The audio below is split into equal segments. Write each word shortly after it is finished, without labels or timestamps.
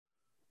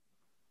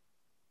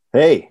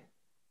Hey,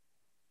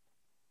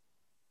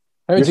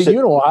 Haven't you're seen you sit.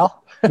 in a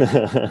while.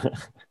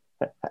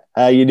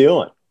 How you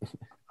doing?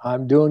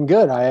 I'm doing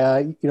good.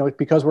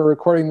 Because we're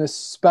recording this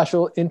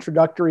special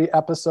introductory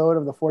episode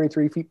of the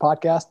 43 Feet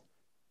podcast,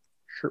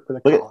 shirt with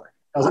a Look at, collar.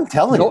 I'm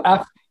telling No you,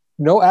 F,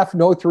 no F,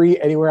 no three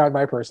anywhere on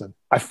my person.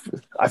 I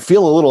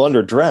feel a little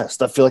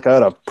underdressed. I feel like I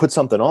ought to put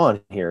something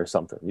on here or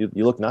something.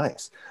 You look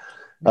nice.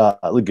 Look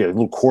at a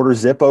little quarter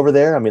zip over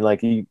there. I mean,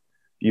 like you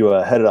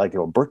headed like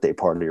a birthday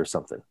party or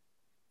something.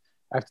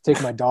 I have to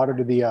take my daughter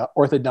to the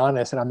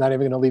orthodontist, and I'm not even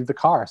going to leave the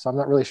car. So I'm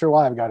not really sure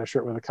why I've got a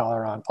shirt with a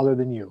collar on, other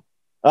than you.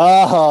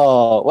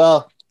 Oh,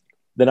 well,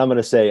 then I'm going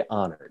to say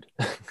honored.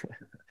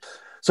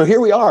 So here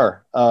we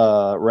are,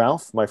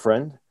 Ralph, my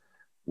friend.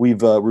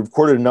 We've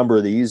recorded a number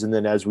of these, and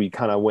then as we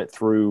kind of went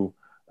through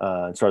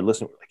and started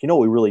listening, like, what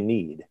we really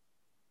need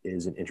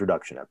is an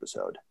introduction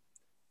episode,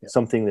 Yeah.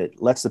 something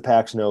that lets the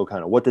PAX know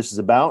kind of what this is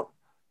about,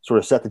 sort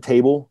of set the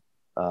table,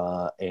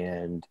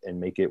 and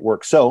make it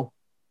work. So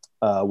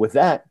with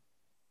that,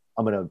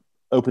 I'm going to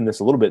open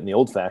this a little bit in the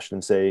old fashioned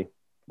and say,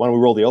 why don't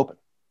we roll the open?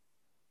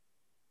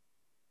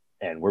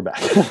 And we're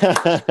back.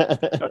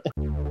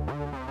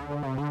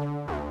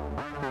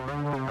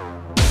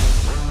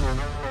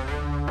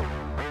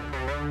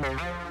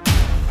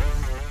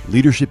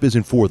 Leadership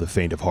isn't for the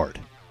faint of heart.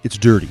 It's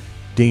dirty,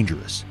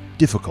 dangerous,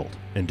 difficult,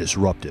 and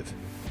disruptive.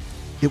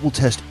 It will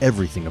test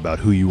everything about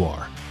who you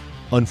are.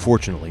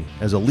 Unfortunately,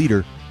 as a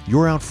leader,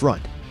 you're out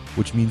front,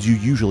 which means you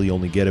usually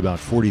only get about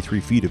 43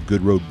 feet of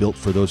good road built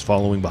for those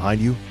following behind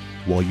you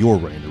while you're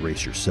running the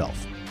race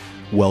yourself.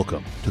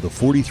 Welcome to the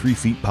 43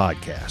 Feet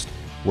podcast,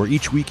 where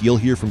each week you'll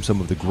hear from some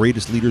of the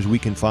greatest leaders we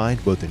can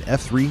find, both in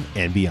F3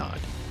 and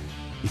beyond.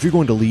 If you're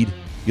going to lead,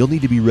 you'll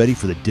need to be ready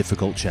for the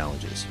difficult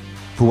challenges,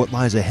 for what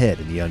lies ahead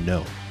in the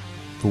unknown,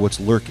 for what's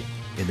lurking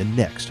in the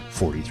next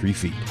 43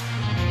 feet.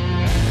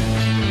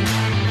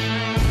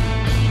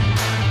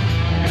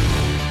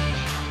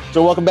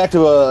 So welcome back to,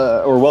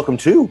 welcome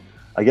to,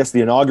 I guess,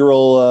 the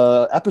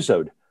inaugural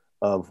episode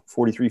of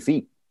 43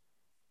 Feet.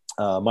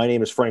 My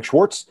name is Frank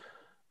Schwartz,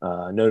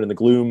 known in the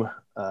gloom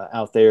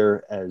out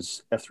there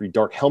as F3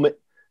 Dark Helmet.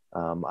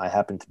 I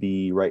happen to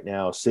be right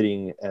now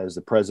sitting as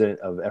the president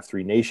of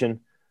F3 Nation,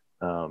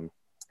 and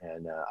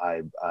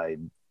I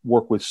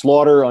work with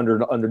Slaughter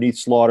underneath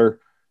Slaughter,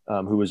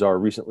 who is our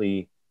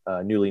recently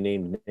newly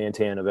named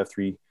Nantan of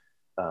F3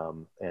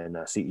 and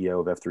CEO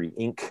of F3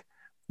 Inc.,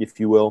 if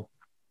you will,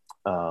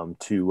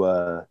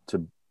 to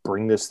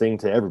bring this thing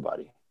to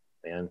everybody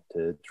and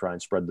to try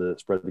and spread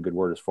the good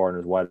word as far and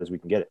as wide as we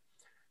can get it.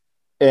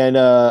 And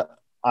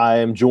I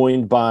am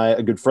joined by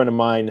a good friend of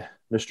mine,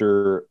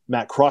 Mr.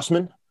 Matt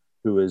Crossman,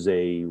 who is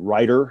a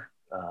writer,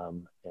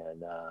 and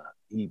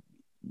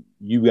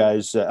you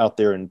guys out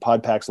there in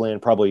Podpax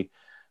land probably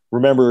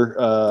remember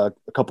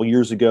a couple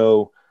years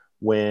ago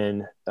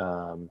when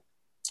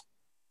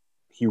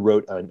he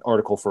wrote an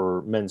article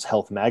for Men's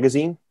Health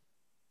magazine,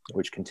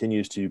 which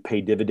continues to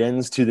pay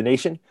dividends to the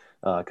nation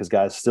because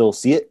guys still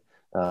see it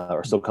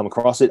or still come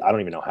across it. I don't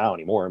even know how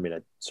anymore. I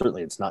mean,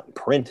 certainly it's not in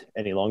print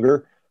any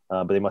longer,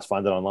 but they must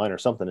find it online or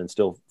something and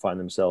still find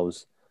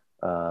themselves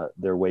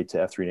their way to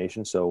F3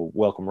 Nation. So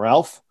welcome,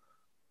 Ralph.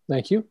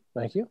 Thank you.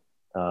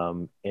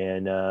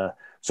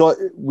 So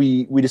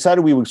we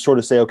decided we would sort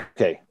of say,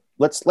 okay,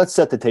 let's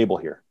set the table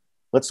here.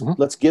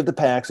 Let's give the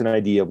PAX an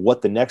idea of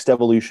what the next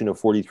evolution of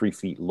 43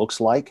 Feet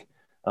looks like.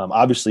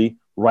 Obviously,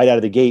 right out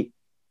of the gate,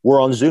 we're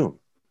on Zoom.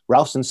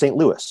 Ralph's in St.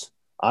 Louis.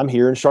 I'm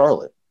here in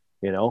Charlotte,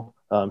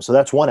 so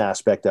that's one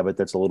aspect of it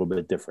that's a little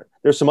bit different.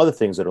 There's some other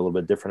things that are a little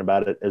bit different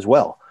about it as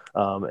well.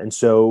 And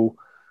so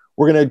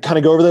we're going to kind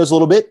of go over those a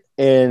little bit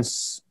and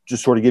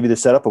just sort of give you the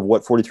setup of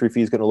what 43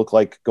 Feet is going to look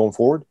like going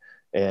forward.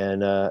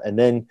 And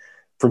then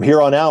from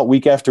here on out,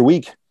 week after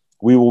week,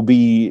 we will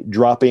be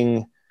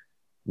dropping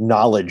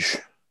knowledge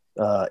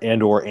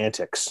and or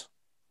antics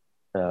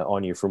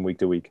on you from week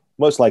to week.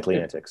 Most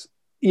likely antics.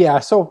 Yeah.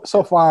 So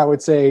far, I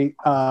would say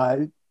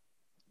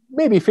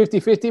maybe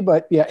 50-50,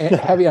 but yeah,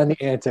 heavy on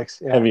the antics.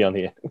 Yeah. Heavy on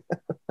the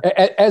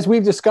As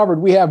we've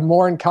discovered, we have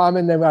more in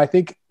common than I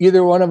think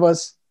either one of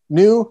us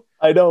knew.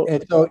 I know.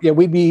 And so, yeah,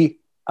 we'd be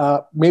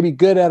maybe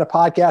good at a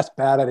podcast,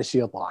 bad at a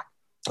shield lock.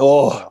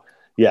 Oh,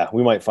 yeah.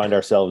 We might find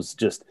ourselves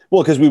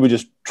because we would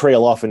just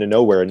trail off into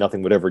nowhere and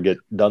nothing would ever get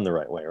done the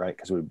right way, right?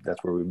 Because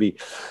that's where we'd be.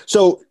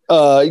 So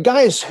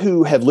guys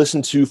who have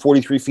listened to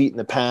 43 Feet in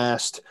the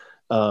past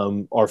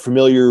are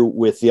familiar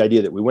with the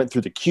idea that we went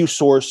through the Q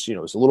source.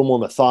 It's a little more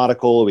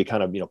methodical. We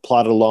kind of,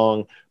 plotted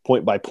along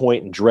point by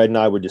point, and Dredd and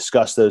I would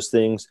discuss those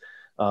things.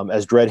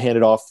 As Dredd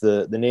handed off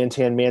the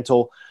Nantan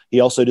mantle, he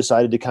also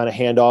decided to kind of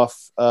hand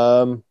off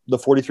the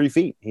 43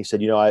 Feet. He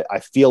said, I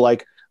feel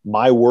like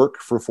my work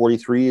for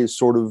 43 is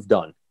sort of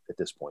done at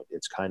this point.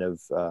 It's kind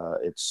of,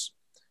 it's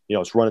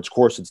run its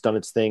course. It's done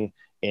its thing.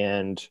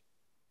 And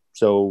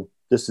so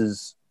this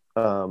is,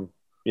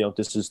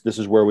 this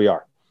is where we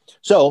are.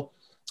 So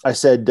I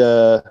said,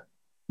 well,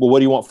 what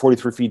do you want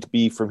 43 Feet to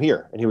be from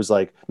here? And he was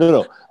like,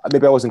 no,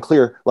 maybe I wasn't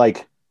clear.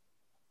 Like,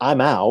 I'm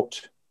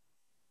out.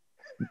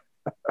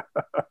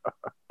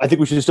 I think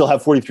we should still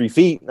have 43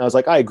 Feet. And I was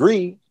like, I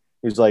agree.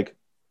 He's like,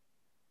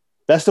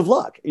 best of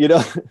luck, you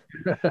know?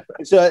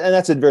 So, and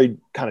that's a very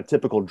kind of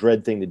typical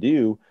Dredd thing to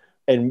do.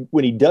 And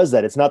when he does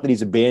that, it's not that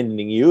he's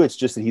abandoning you. It's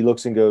just that he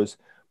looks and goes,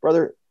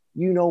 brother,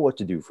 you know what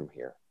to do from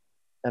here.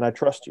 And I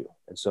trust you.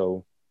 And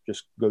so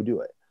just go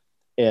do it.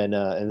 And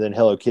then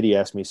Hello Kitty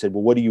asked me, he said,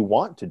 well, what do you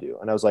want to do?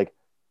 And I was like,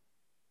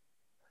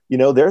 you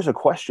know, there's a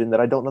question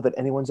that I don't know that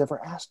anyone's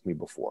ever asked me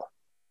before,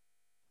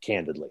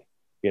 candidly.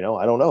 You know,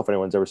 I don't know if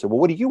anyone's ever said, well,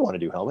 what do you want to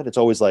do, Helmet? It's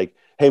always like,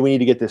 hey, we need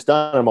to get this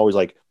done. I'm always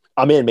like,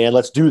 I'm in, man.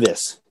 Let's do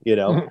this. You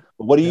know,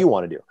 what do you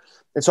want to do?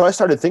 And so I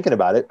started thinking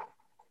about it.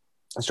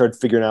 I started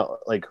figuring out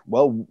like,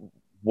 well,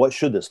 what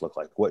should this look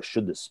like? What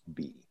should this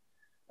be?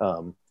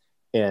 And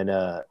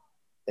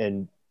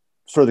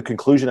sort of the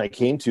conclusion I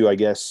came to, I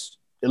guess,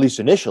 at least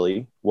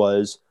initially,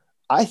 was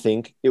I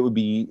think it would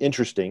be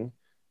interesting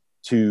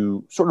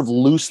to sort of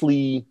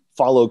loosely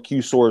follow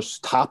Q source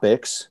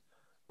topics,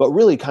 but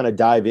really kind of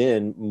dive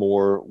in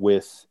more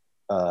with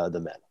the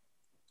men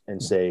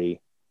and say,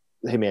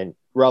 hey man,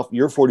 Ralph,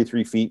 your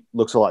 43 feet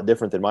looks a lot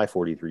different than my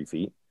 43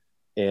 feet.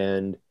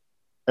 And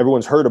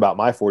everyone's heard about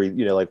my 40,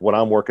 you know, like what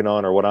I'm working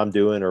on or what I'm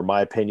doing or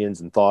my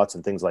opinions and thoughts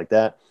and things like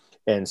that.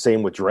 And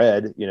same with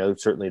Dredd, you know,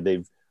 certainly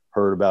they've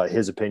heard about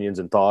his opinions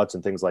and thoughts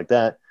and things like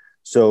that.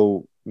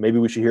 So maybe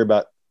we should hear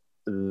about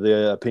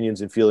the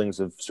opinions and feelings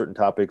of certain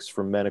topics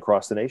from men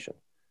across the nation.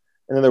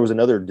 And then there was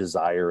another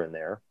desire in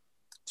there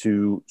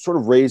to sort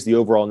of raise the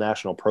overall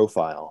national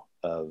profile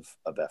of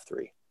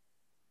F3.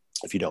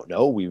 If you don't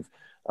know, we've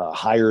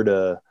hired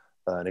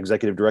an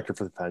executive director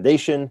for the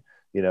foundation.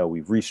 You know,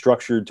 we've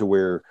restructured to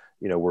where,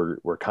 you know,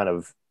 we're kind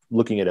of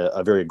looking at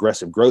a very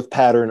aggressive growth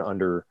pattern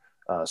under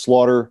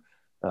Slaughter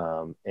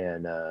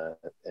and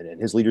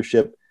his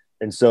leadership.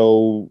 And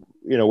so,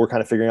 you know, we're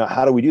kind of figuring out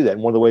how do we do that.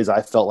 And one of the ways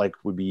I felt like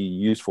would be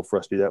useful for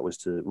us to do that was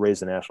to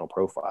raise the national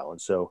profile. And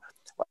so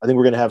I think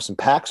we're going to have some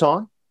PACs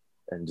on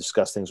and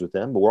discuss things with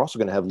them, but we're also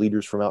going to have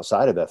leaders from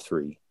outside of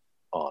F3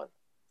 on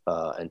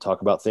and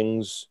talk about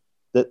things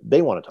that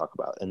they want to talk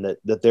about and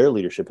that their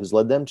leadership has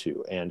led them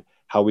to, and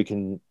how we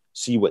can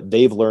see what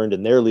they've learned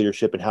in their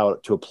leadership and how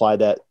to apply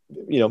that,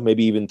 you know,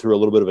 maybe even through a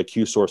little bit of a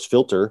Q source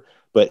filter,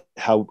 but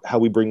how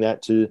we bring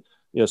that to,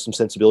 you know, some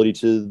sensibility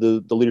to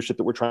the leadership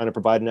that we're trying to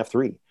provide in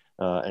F3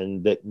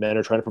 and that men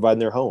are trying to provide in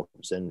their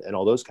homes and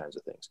all those kinds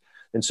of things.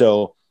 And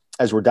so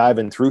as we're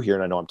diving through here,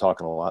 and I know I'm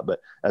talking a lot,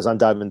 but as I'm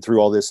diving through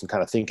all this and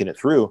kind of thinking it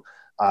through,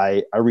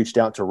 I reached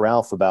out to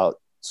Ralph about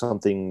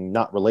something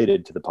not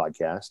related to the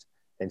podcast.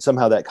 And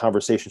somehow that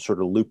conversation sort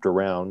of looped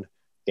around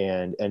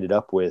and ended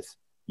up with,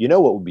 you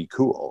know, what would be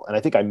cool. And I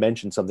think I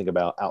mentioned something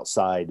about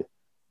outside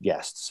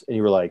guests, and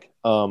you were like,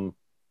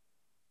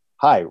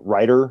 hi,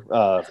 writer,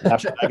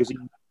 National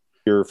Magazine.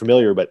 You're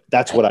familiar, but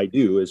that's what I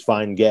do, is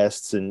find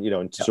guests and, you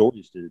know, and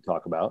stories to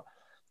talk about.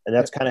 And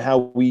that's kind of how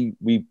we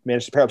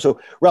managed to pair up. So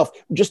Ralph,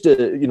 just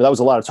to, you know, that was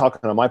a lot of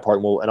talking on my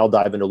part, and I'll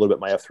dive into a little bit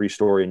my F3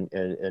 story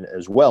and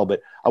as well.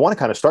 But I want to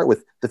kind of start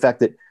with the fact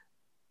that,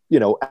 you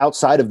know,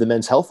 outside of the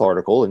Men's Health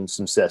article and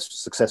some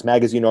Success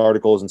Magazine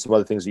articles and some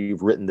other things that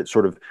you've written that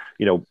sort of,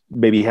 you know,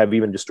 maybe have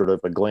even just sort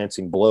of a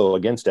glancing blow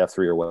against F3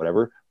 or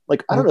whatever,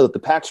 like, I don't know that the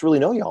PACs really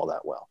know you all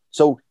that well.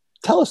 So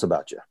tell us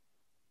about you.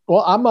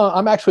 Well,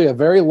 I'm actually a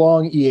very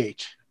long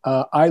EH.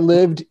 I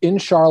lived in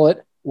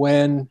Charlotte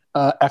when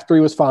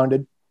F3 was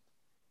founded.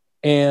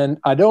 And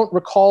I don't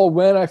recall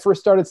when I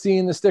first started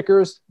seeing the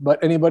stickers,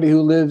 but anybody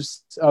who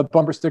lives,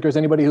 bumper stickers,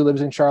 anybody who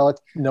lives in Charlotte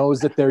knows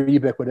that they're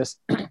ubiquitous.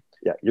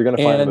 Yeah, you're going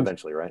to find them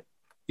eventually, right?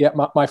 Yeah,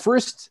 my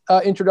first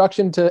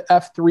introduction to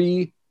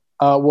F3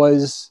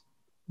 was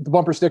the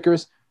bumper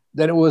stickers.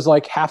 Then it was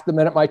like half the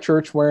men at my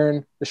church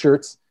wearing the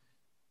shirts.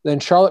 Then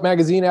Charlotte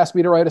Magazine asked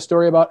me to write a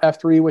story about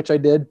F3, which I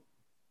did.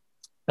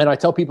 And I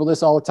tell people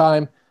this all the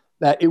time,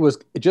 that it was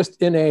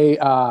just in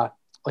a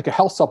like a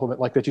health supplement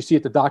like that you see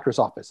at the doctor's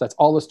office. That's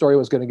all the story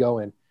was going to go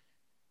in,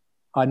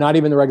 not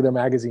even the regular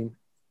magazine.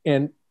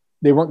 And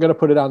they weren't going to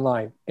put it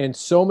online. And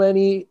so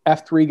many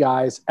F3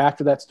 guys,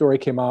 after that story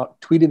came out,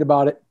 tweeted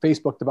about it,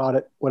 Facebooked about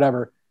it,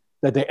 whatever,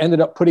 that they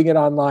ended up putting it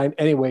online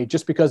anyway,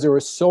 just because there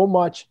was so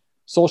much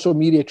social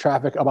media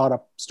traffic about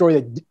a story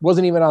that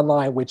wasn't even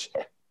online, which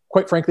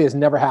quite frankly has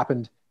never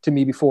happened to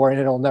me before, and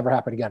it'll never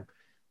happen again.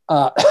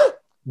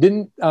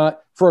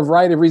 For a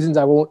variety of reasons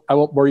I won't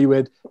bore you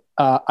with.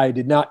 I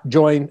did not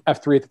join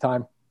F3 at the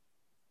time.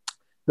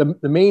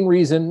 The main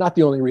reason, not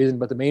the only reason,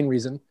 but the main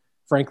reason,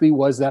 frankly,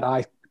 was that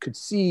I could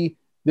see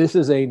this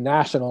is a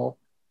national,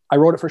 I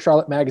wrote it for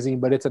Charlotte Magazine,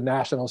 but it's a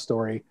national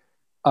story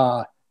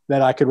that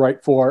I could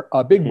write for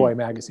a big boy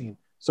magazine.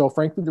 So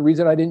frankly, the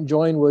reason I didn't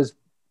join was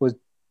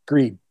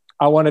greed.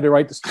 I wanted to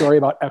write the story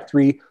about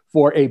F3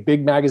 for a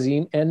big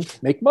magazine and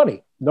make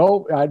money.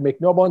 No, I'd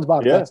make no bones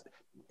about it.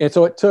 And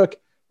so it took,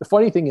 the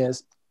funny thing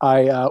is,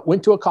 I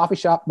went to a coffee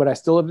shop, but I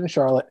still lived in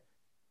Charlotte,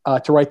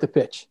 to write the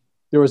pitch.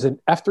 There was an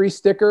F3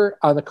 sticker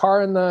on the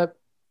car in the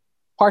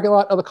parking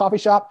lot of the coffee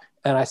shop,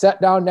 and I sat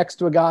down next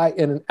to a guy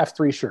in an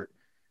F3 shirt.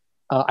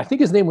 I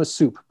think his name was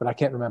Soup, but I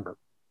can't remember.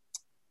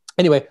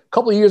 Anyway, a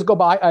couple of years go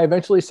by. I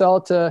eventually sell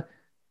it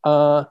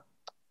to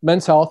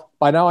Men's Health.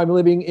 By now, I'm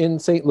living in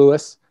St.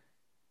 Louis.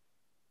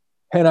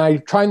 and I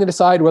trying to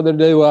decide whether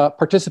to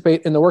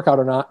participate in the workout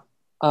or not.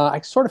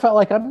 I sort of felt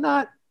like I'm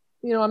not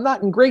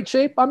in great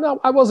shape.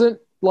 I wasn't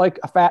like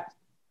a fat,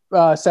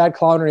 sad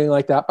clown or anything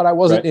like that, but I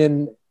wasn't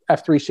in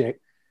F3 shape.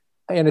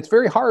 And it's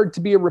very hard to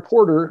be a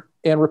reporter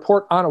and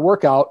report on a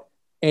workout.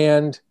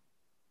 And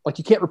like,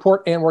 you can't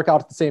report and work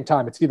out at the same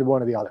time. It's either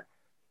one or the other.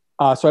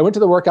 So I went to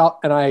the workout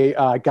and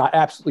I got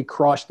absolutely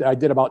crushed. I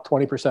did about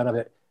 20% of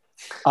it.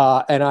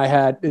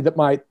 And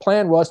my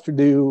plan was to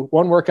do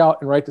one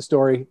workout and write the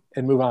story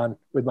and move on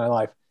with my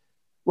life.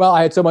 Well,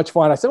 I had so much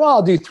fun. I said, well,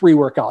 I'll do 3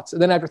 workouts.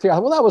 And then after 3, I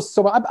thought, well, that was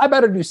so much. I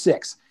better do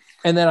 6.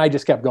 And then I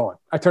just kept going.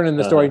 I turned in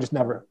the story and just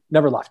never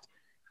left.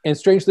 And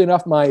strangely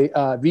enough, my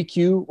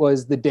VQ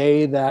was the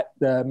day that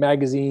the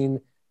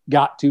magazine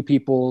got to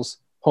people's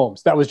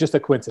homes. That was just a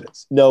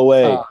coincidence. No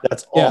way.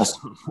 That's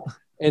awesome. Yeah.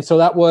 And so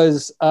that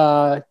was,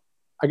 I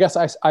guess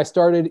I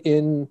started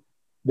in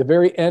the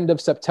very end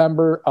of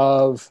September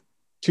of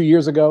 2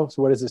 years ago.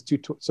 So what is this?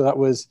 So that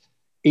was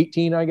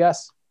 18, I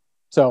guess.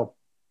 So,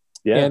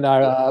 yeah. And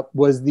I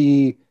was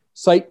the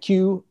site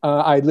Q.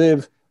 I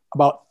live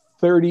about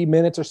 30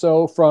 minutes or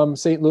so from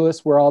St.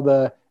 Louis, where all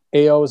the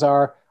AOs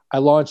are. I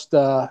launched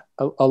a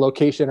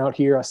location out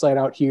here, a site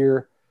out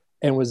here,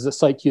 and was the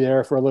site Q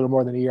there for a little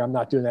more than a year. I'm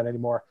not doing that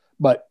anymore.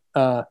 But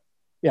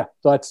yeah,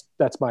 so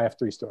that's my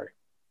F3 story.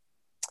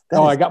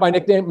 I got my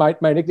nickname. My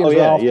nickname is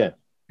Ralph. Yeah.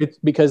 It's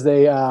because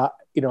they, at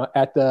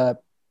the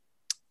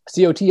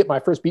COT at my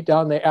first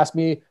beatdown, they asked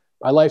me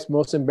my life's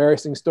most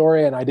embarrassing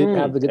story, and I didn't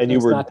have the good and you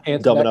were not to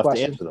answer dumb that enough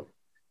question. to answer them.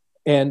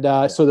 And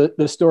so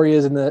the story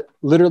is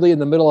literally in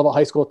the middle of a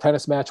high school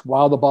tennis match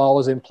while the ball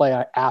was in play.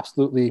 I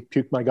absolutely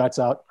puked my guts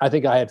out. I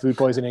think I had food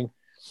poisoning.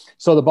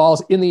 So the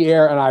ball's in the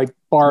air and I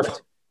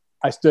barfed.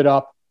 I stood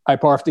up. I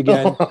barfed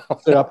again.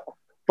 Stood up.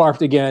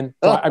 Barfed again.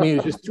 So, I mean,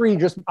 it was just 3.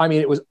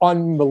 It was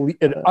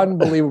an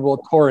unbelievable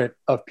torrent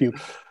of puke.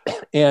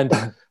 And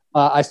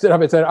I stood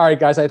up and said, "All right,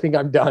 guys, I think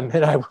I'm done."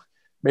 And I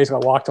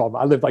basically walked home.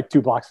 I lived like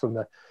 2 blocks from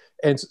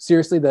and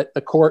seriously,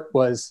 the court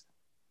was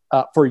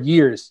for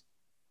years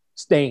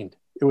stained.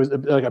 It was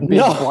like a big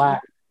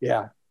black.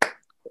 Yeah.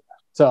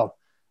 So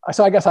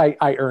I guess I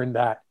earned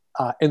that.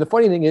 And the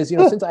funny thing is,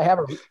 since I have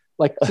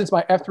since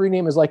my F3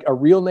 name is like a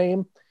real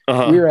name,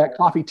 we were at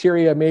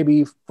Coffeeteria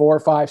maybe 4,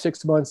 5,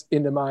 6 months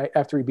into my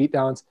F3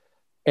 beatdowns,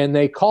 and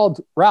they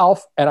called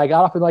Ralph, and I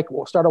got up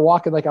and started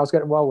walking like I was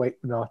getting. Well, wait,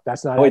 no,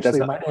 that's not actually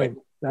my name.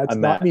 That's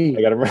not me.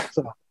 I got to remember.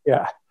 So,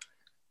 yeah.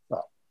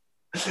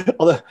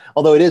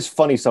 Although it is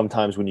funny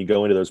sometimes when you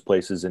go into those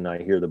places and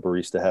I hear the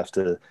barista has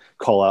to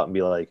call out and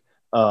be like,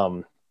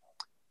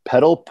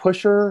 pedal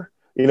pusher,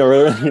 something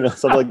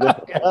like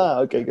that.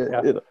 Okay,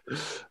 good.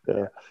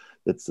 Yeah.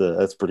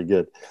 That's pretty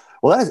good.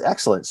 Well, that is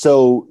excellent.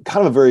 So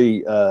kind of a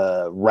very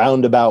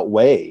roundabout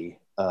way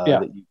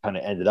that you kind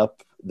of ended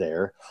up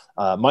there.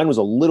 Mine was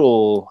a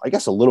little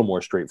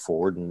more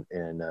straightforward and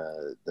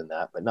than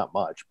that, but not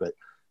much. But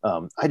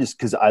I just,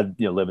 because I live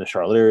in the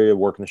Charlotte area,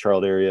 work in the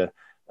Charlotte area,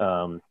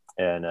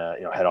 and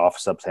head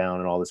office uptown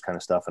and all this kind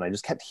of stuff, and I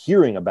just kept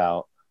hearing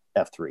about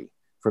F3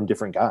 from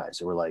different guys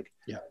who were like,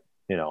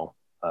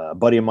 a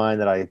buddy of mine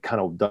that I had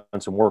kind of done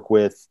some work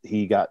with,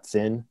 he got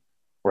thin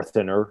or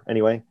thinner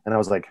anyway, and I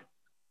was like,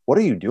 "What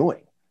are you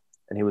doing?"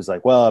 And he was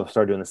like, "Well, I've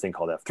started doing this thing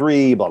called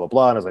F3, blah blah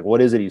blah." And I was like,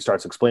 "What is it?" He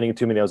starts explaining it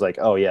to me, and I was like,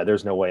 "Oh yeah,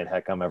 there's no way in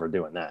heck I'm ever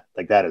doing that.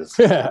 Like that is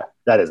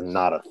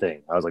not a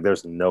thing." I was like,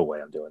 "There's no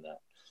way I'm doing that."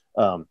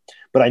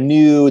 But I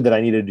knew that I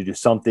needed to do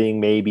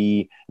something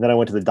maybe. And then I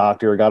went to the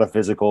doctor, got a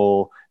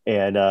physical,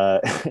 and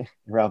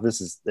Ralph,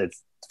 it's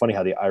funny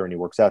how the irony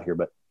works out here,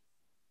 but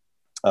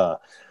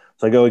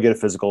so I go and get a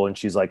physical, and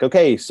she's like,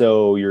 "Okay,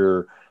 so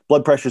your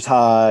blood pressure's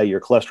high,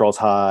 your cholesterol's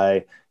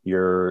high,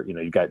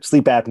 you've got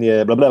sleep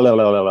apnea, blah, blah, blah,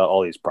 blah, blah,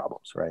 all these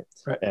problems." Right.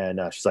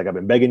 And she's like, "I've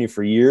been begging you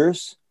for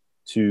years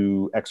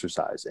to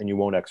exercise, and you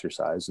won't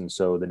exercise. And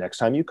so the next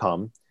time you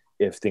come,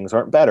 if things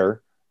aren't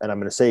better," and I'm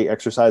going to say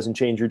exercise and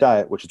change your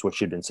diet, which is what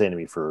she'd been saying to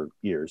me for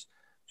years.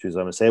 She was,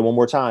 "I'm going to say it one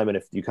more time. And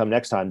if you come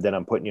next time, then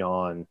I'm putting you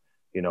on,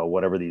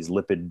 whatever these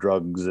lipid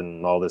drugs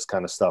and all this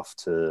kind of stuff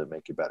to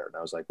make you better." And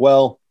I was like,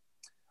 well,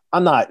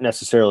 I'm not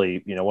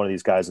necessarily, one of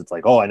these guys that's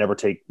like, "Oh, I never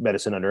take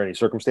medicine under any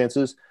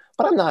circumstances,"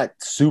 but I'm not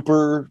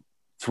super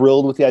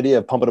thrilled with the idea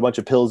of pumping a bunch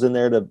of pills in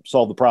there to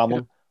solve the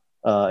problem.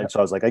 And so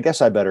I was like, I guess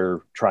I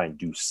better try and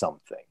do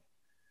something.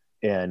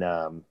 And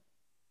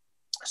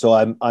so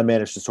I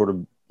managed to sort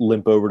of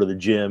limp over to the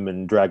gym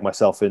and drag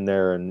myself in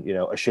there and,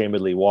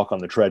 ashamedly walk on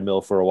the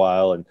treadmill for a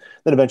while. And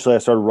then eventually I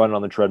started running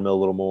on the treadmill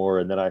a little more.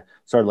 And then I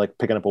started like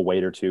picking up a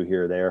weight or two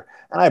here or there.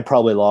 And I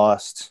probably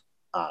lost,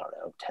 I don't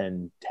know,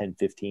 10,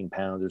 15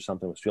 pounds or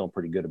something. Was feeling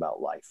pretty good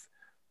about life.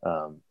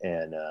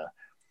 And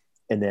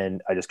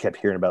then I just kept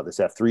hearing about this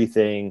F3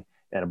 thing.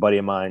 And a buddy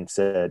of mine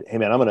said, "Hey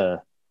man, I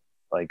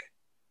think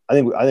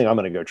I'm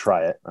going to go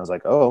try it." I was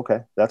like, "Oh,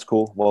 okay, that's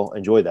cool. Well,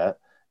 enjoy that."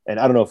 And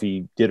I don't know if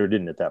he did or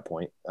didn't at that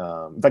point.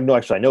 In fact, no,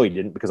 actually, I know he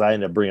didn't because I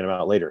ended up bringing him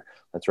out later.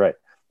 That's right.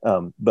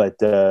 But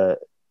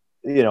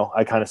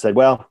I kind of said,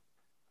 well,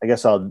 I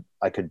guess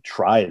I could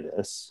try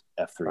this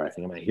F3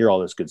 thing. I'm going to hear all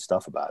this good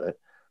stuff about it.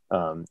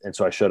 And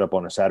so I showed up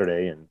on a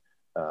Saturday and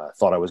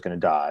thought I was going to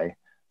die.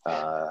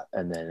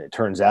 And then it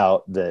turns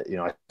out that,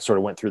 I sort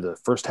of went through the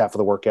first half of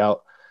the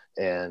workout,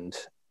 and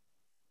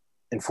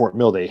in Fort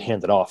Mill, they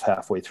handed off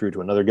halfway through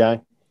to another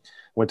guy.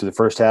 Went through the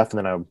first half, and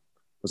then I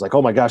was like,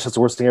 oh my gosh, that's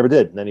the worst thing I ever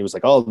did. And then he was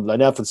like, oh,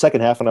 now for the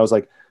second half. And I was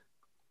like,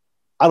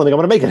 I don't think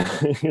I'm going to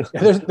make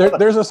it.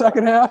 There's a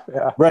second half.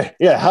 Yeah. Right.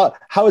 Yeah.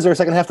 How is there a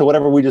second half to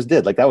whatever we just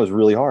did? Like, that was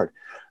really hard.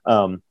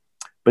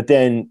 But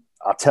then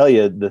I'll tell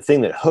you, the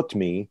thing that hooked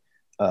me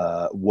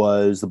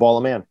was the Ball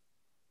of Man.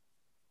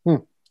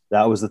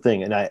 That was the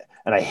thing. And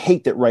I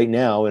hate that right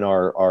now in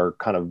our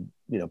kind of,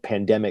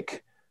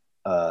 pandemic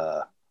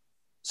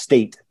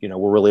state,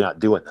 we're really not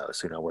doing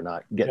those. We're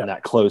not getting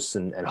that close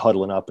and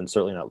huddling up, and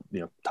certainly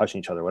not, touching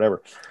each other,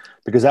 whatever,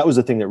 because that was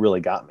the thing that really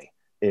got me,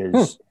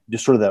 is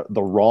just sort of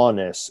the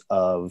rawness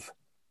of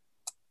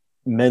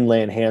men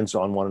laying hands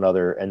on one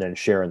another and then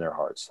sharing their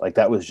hearts. Like,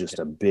 that was just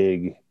a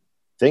big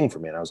thing for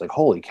me. And I was like,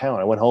 holy cow.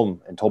 And I went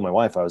home and told my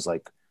wife, I was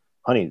like,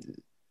 honey,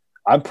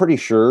 I'm pretty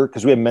sure,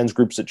 because we have men's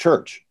groups at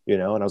church,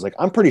 and I was like,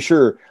 I'm pretty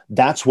sure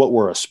that's what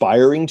we're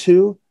aspiring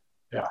to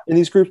in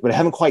these groups, but I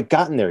haven't quite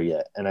gotten there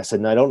yet. And I said,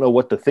 and I don't know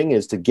what the thing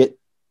is to get,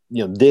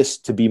 this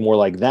to be more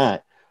like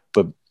that,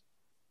 but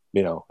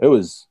it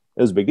was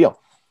a big deal.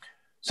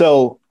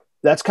 So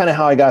that's kind of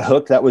how I got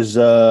hooked. That was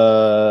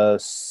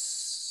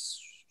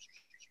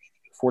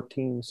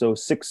 14, so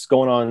 6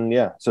 going on.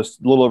 So a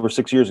little over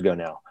 6 years ago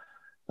now.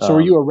 So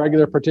were you a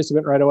regular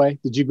participant right away?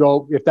 Did you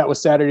go, if that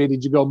was Saturday,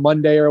 did you go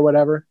Monday or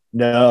whatever?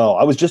 No,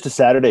 I was just a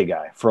Saturday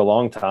guy for a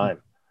long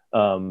time,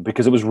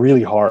 because it was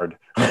really hard.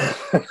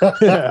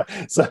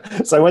 So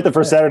I went the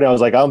first Saturday. I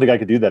was like, I don't think I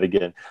could do that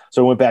again.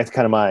 So I went back to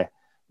kind of my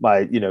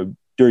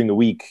during the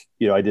week,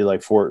 I did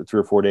like 3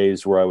 or 4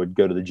 days where I would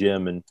go to the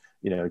gym and,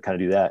 kind of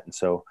do that. And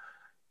so,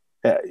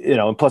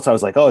 and plus I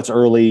was like, oh, it's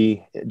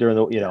early during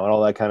the, and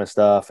all that kind of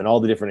stuff, and all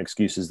the different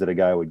excuses that a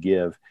guy would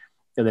give.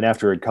 And then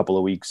after a couple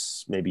of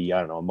weeks, maybe, I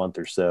don't know, a month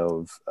or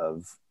so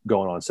of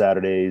going on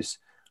Saturdays,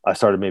 I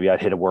started, maybe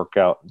I'd hit a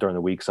workout during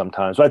the week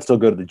sometimes, but I'd still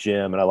go to the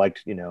gym. And I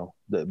liked,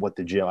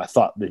 I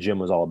thought the gym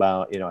was all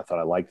about, I thought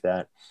I liked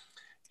that.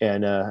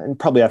 And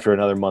probably after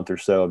another month or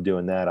so of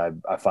doing that, I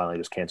finally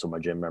just canceled my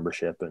gym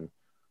membership and,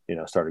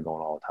 started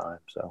going all the time.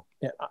 So,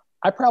 yeah,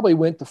 I probably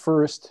went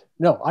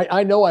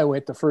I know I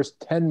went the first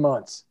 10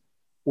 months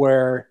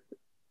where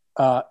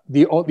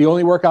the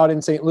only workout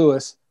in St.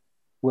 Louis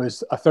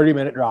was a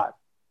 30-minute drive.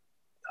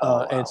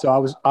 Wow. And so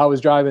I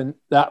was driving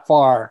that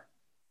far,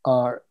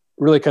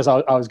 really, because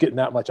I was getting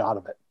that much out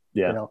of it.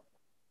 Yeah.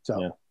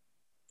 So, yeah.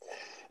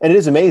 And it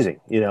is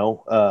amazing,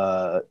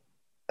 and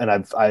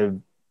I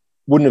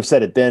wouldn't have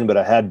said it then, but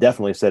I have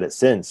definitely said it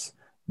since,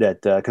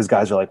 that because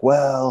guys are like,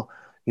 well,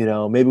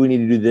 maybe we need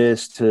to do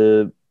this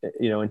to,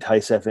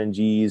 entice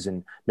FNGs,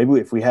 and maybe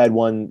if we had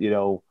one,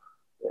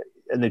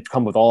 and they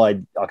come with all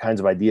kinds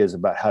of ideas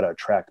about how to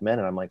attract men.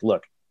 And I'm like,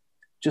 look,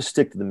 just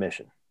stick to the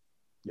mission.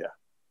 Yeah.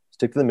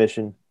 Stick to the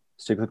mission,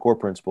 stick to the core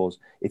principles.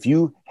 If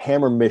you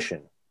hammer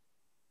mission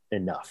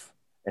enough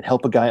and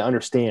help a guy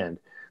understand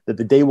that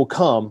the day will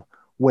come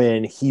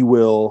when he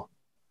will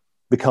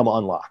become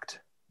unlocked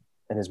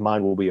and his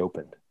mind will be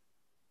opened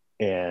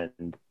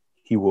and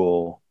he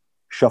will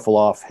shuffle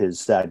off his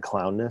sad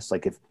clownness.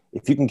 Like,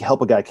 if you can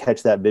help a guy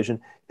catch that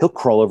vision, he'll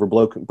crawl over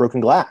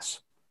broken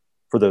glass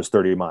for those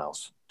 30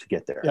 miles to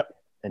get there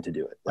and to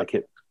do it. Like,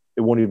 it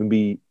won't even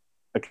be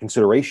a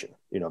consideration,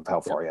 of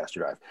how far he has to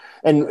drive.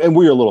 And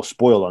we're a little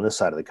spoiled on this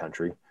side of the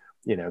country,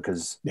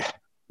 because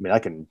I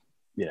can,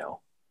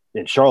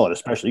 in Charlotte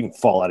especially, you can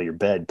fall out of your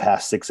bed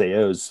past 6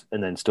 AOs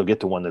and then still get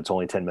to one that's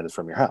only 10 minutes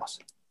from your house.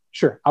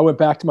 Sure. I went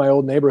back to my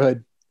old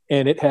neighborhood,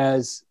 and it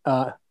has,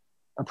 I'm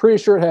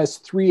pretty sure it has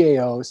 3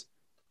 AOs.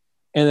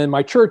 And then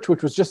my church,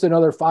 which was just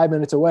another 5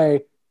 minutes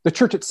away, the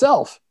church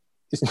itself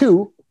is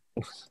 2.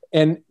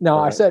 And now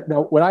I said,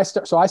 when I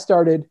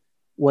started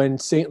when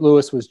St.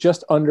 Louis was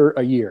just under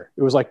a year.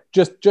 It was like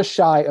just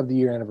shy of the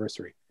year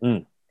anniversary.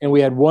 And we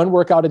had 1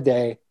 workout a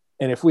day.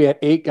 And if we had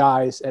 8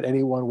 guys at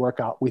any one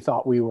workout, we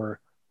thought we were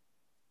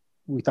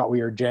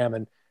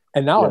jamming.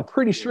 And now I'm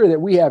pretty sure that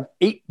we have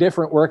 8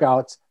 different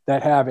workouts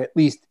that have at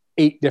least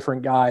 8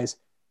 different guys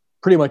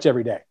pretty much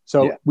every day.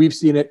 So we've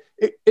seen it.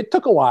 It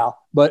took a while,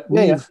 but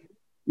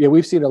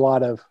we've seen a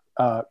lot of,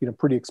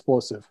 pretty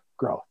explosive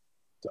growth.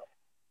 So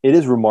it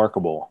is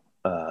remarkable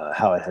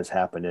how it has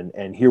happened.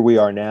 And here we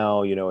are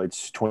now,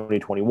 it's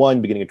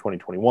 2021, beginning of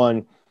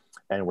 2021,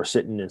 and we're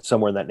sitting in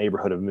somewhere in that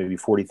neighborhood of maybe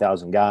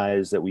 40,000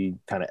 guys that we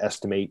kind of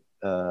estimate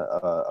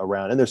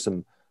around. And there's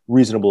some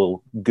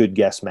reasonable, good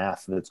guess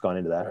math that's gone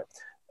into that.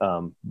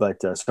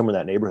 But somewhere in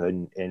that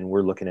neighborhood, and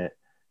we're looking at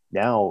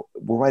now,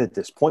 we're right at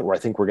this point where I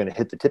think we're going to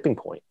hit the tipping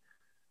point.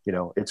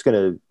 It's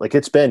going to,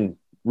 it's been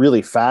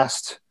really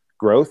fast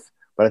growth,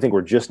 but I think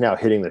we're just now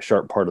hitting the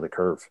sharp part of the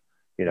curve.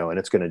 And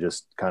it's going to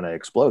just kind of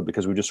explode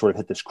because we just sort of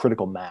hit this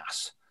critical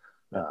mass,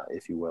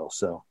 if you will.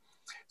 So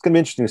it's going to be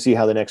interesting to see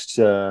how the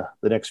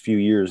next few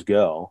years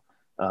go.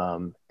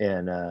 I'm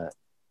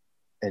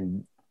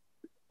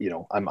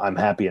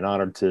happy and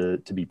honored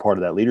to be part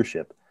of that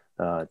leadership,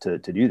 to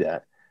do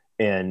that.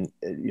 And,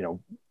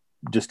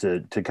 just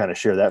to kind of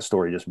share that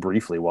story just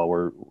briefly while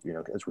we're,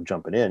 as we're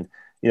jumping in,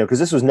 because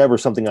this was never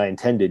something I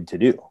intended to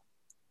do.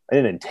 I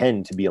didn't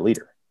intend to be a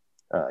leader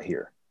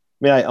here.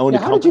 I mean, I owned a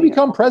company. How did you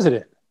become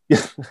president?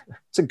 Yeah,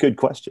 it's a good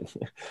question.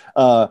 It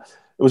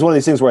was one of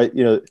these things where, have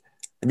you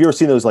ever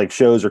seen those like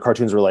shows or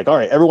cartoons where like, all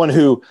right, everyone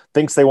who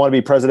thinks they want to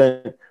be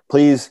president,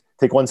 please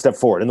take one step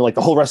forward. And then like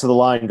the whole rest of the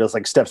line just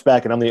like steps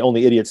back and I'm the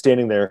only idiot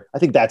standing there. I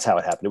think that's how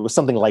it happened. It was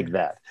something like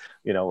that,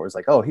 where it's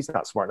like, oh, he's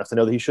not smart enough to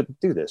know that he shouldn't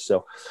do this.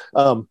 So,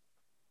 I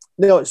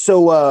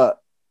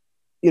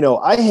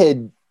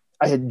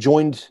had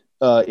joined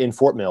in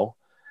Fort Mill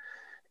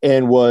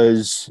and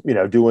was,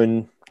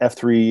 doing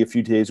F3 a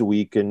few days a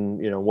week and,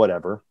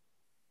 whatever.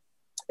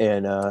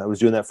 And I was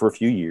doing that for a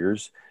few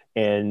years.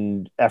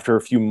 And after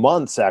a few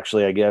months,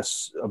 actually, I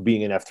guess, of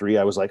being in F3,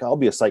 I was like, I'll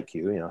be a site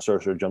Q,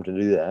 sort of jumped in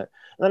to do that.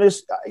 And then I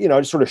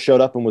just sort of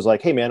showed up and was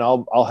like, hey man,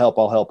 I'll help.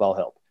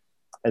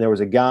 And there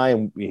was a guy,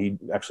 and he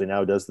actually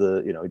now does he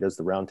does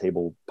the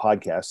Roundtable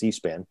podcast,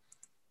 C-SPAN.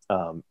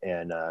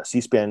 And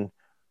C-SPAN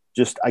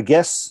just, I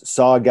guess,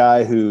 saw a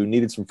guy who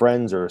needed some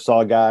friends or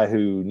saw a guy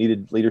who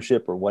needed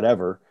leadership or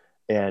whatever,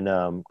 and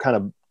kind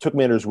of took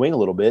me under his wing a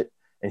little bit.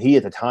 And he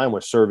at the time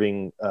was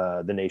serving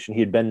the nation. He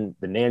had been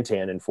the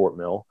Nantan in Fort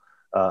Mill,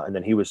 and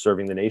then he was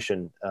serving the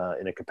nation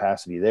in a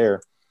capacity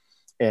there.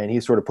 And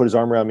he sort of put his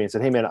arm around me and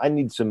said, hey man, I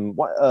need you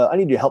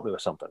to help me with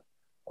something.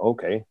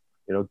 Okay.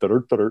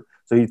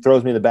 So he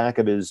throws me in the back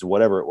of his,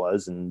 whatever it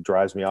was, and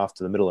drives me off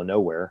to the middle of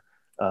nowhere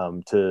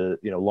to,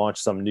 launch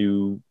some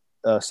new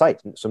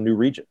site, some new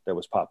region that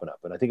was popping up.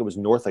 And I think it was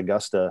North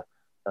Augusta,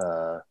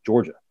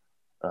 Georgia,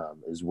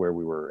 is where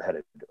we were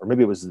headed. Or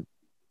maybe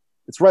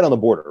it's right on the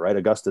border, right?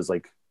 Augusta's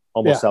like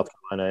almost South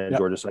Carolina and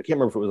Georgia. So I can't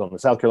remember if it was on the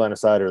South Carolina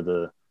side or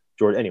the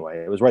Georgia.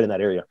 Anyway, it was right in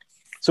that area.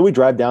 So we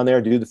drive down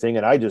there, do the thing.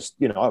 And I just,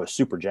 I was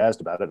super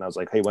jazzed about it. And I was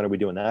like, hey, when are we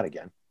doing that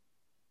again?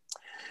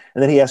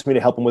 And then he asked me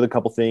to help him with a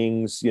couple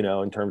things,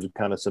 in terms of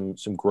kind of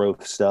some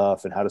growth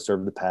stuff and how to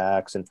serve the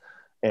packs.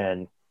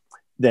 And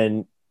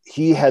then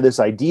he had this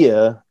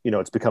idea,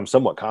 it's become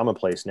somewhat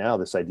commonplace now,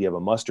 this idea of a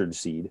mustard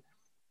seed,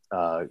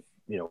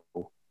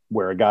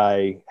 where a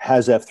guy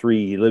has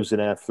F3, he lives in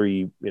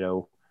F3,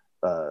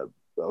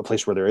 a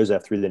place where there is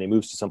F3, then he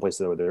moves to some place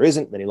where there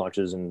isn't, then he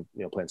launches and,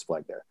 plants a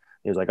flag there.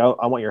 He was like,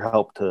 I want your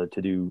help to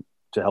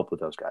help with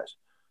those guys.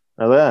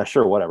 And I was like,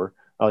 sure, whatever.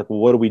 I'm like, well,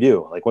 what do we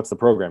do? Like, what's the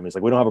program? He's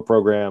like, we don't have a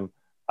program.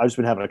 I've just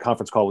been having a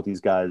conference call with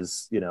these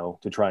guys,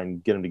 to try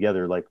and get them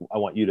together. Like, I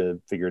want you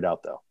to figure it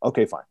out though.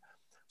 Okay, fine.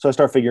 So I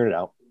start figuring it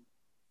out.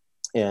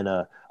 And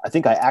I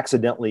think I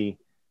accidentally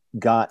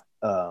got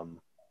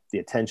the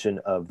attention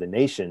of the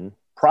nation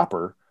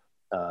proper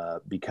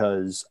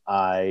because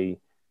I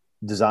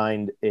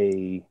designed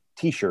a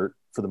t-shirt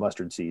for the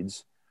mustard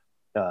seeds.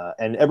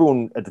 And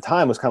everyone at the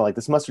time was kind of like,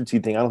 this mustard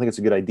seed thing, I don't think it's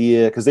a good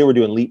idea, because they were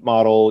doing LEAP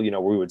model, where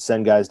we would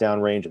send guys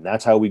downrange and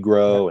that's how we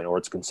grow, or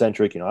it's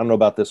concentric. I don't know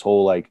about this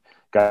whole like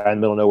guy in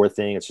the middle of nowhere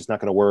thing. It's just not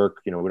going to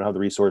work. We don't have the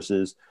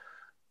resources.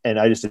 And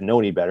I just didn't know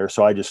any better.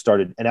 So I just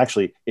started. And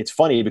actually, it's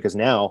funny because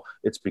now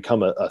it's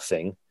become a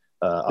thing,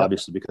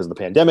 obviously because of the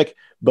pandemic.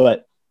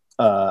 But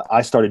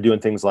I started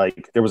doing things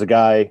like, there was a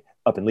guy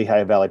up in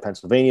Lehigh Valley,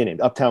 Pennsylvania named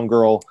Uptown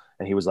Girl.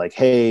 And he was like,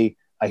 hey,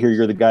 I hear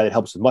you're the guy that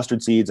helps with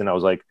mustard seeds. And I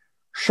was like,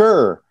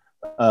 sure.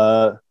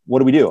 What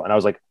do we do? And I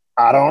was like,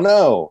 I don't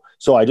know.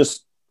 So I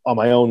just, on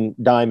my own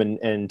dime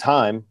and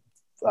time,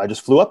 I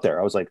just flew up there.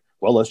 I was like,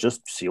 well, let's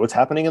just see what's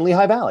happening in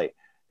Lehigh Valley.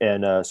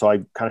 And so I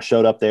kind of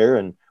showed up there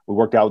and we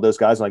worked out with those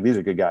guys. And like, these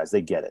are good guys.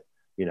 They get it.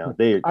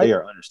 They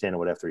are understanding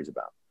what F3 is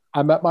about.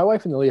 I met my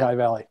wife in the Lehigh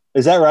Valley.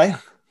 Is that right?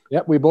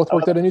 Yep. We both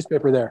worked at a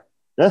newspaper there.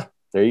 Yeah.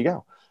 There you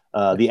go.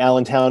 The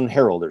Allentown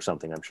Herald or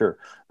something, I'm sure.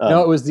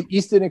 No, it was the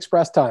Easton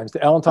Express Times.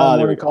 The Allentown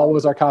Morning Call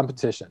was our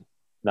competition.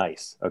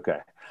 Nice. Okay.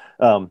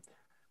 But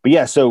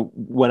yeah, so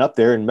went up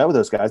there and met with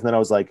those guys. And then I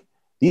was like,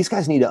 these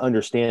guys need to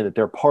understand that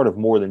they're part of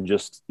more than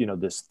just,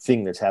 this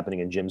thing that's happening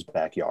in Jim's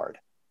backyard,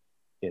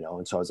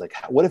 And so I was like,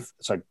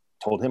 so I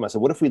told him, I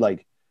said, what if we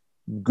like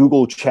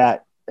Google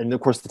chat? And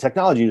of course the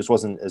technology just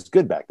wasn't as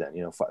good back then,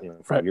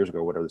 5 years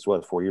ago, whatever this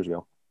was, 4 years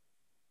ago.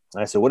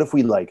 And I said, what if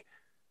we like,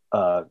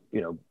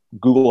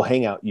 Google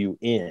Hangout you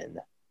in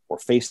or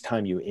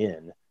FaceTime you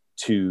in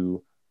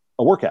to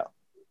a workout,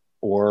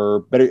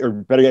 or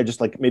better yet,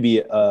 just like maybe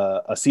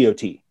a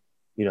COT,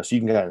 so you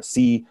can kind of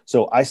see.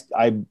 So I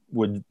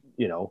would,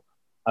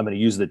 I'm going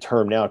to use the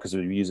term now because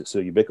we use it so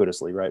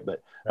ubiquitously, right?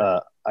 But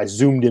I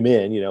zoomed him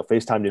in,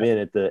 FaceTimed him in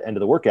at the end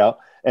of the workout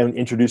and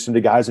introduced him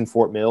to guys in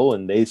Fort Mill,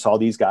 and they saw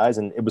these guys,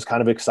 and it was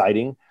kind of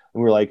exciting. And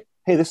we were like,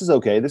 hey, this is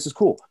okay. This is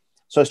cool.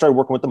 So I started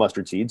working with the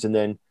mustard seeds, and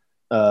then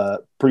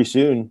pretty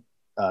soon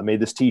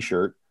made this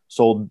T-shirt,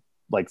 sold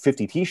like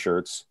 50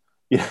 T-shirts.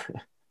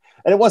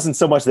 And it wasn't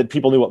so much that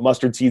people knew what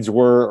mustard seeds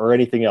were or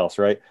anything else,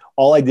 right?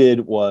 All I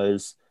did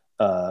was,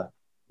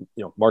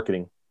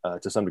 marketing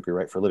to some degree,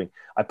 right, for a living.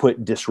 I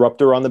put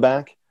disruptor on the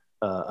back,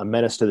 a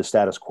menace to the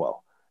status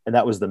quo. And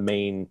that was the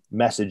main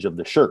message of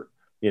the shirt,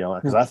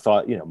 because I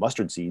thought,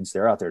 mustard seeds,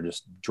 they're out there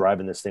just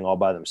driving this thing all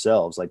by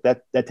themselves. Like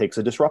that takes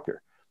a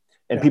disruptor.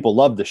 And people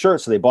loved the shirt.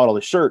 So they bought all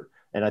the shirt.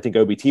 And I think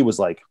OBT was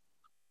like,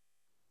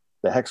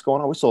 the heck's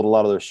going on? We sold a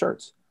lot of those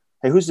shirts.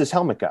 Hey, who's this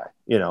helmet guy?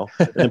 And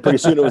then pretty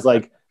soon it was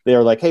like, they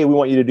were like, hey, we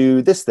want you to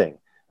do this thing.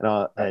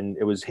 And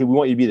it was, hey, we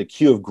want you to be the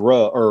Q of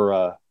grow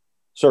or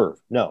serve.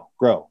 No,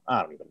 grow.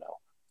 I don't even know.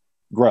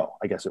 Grow,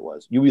 I guess it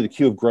was. You be the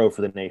Q of grow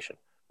for the nation.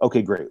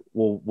 Okay, great.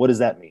 Well, what does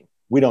that mean?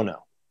 We don't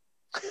know.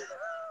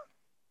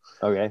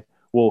 Okay.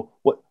 Well,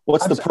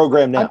 what's the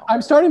program now?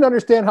 I'm starting to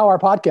understand how our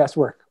podcasts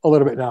work a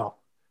little bit now.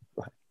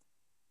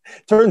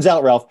 Turns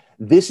out, Ralph,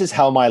 this is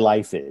how my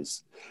life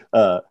is.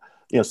 So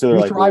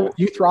they're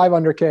you thrive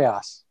under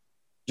chaos.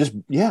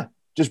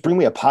 Just bring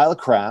me a pile of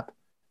crap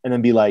and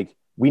then be like,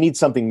 we need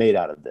something made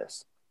out of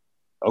this.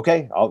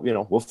 Okay.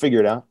 We'll figure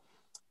it out.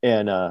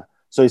 And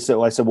so I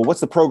said, well, what's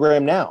the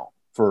program now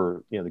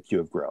for, the Q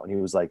of grow? And he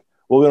was like,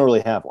 well, we don't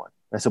really have one.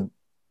 And I said,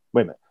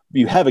 wait a minute,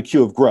 you have a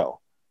Q of grow.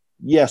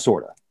 Yeah,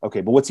 sort of.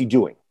 Okay. But what's he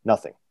doing?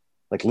 Nothing.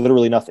 Like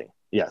literally nothing.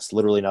 Yes.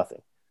 Literally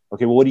nothing.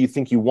 Okay. Well, what do you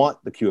think you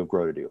want the Q of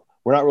grow to do?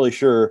 We're not really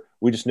sure.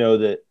 We just know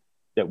that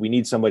we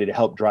need somebody to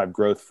help drive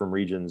growth from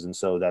regions. And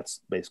so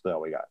that's basically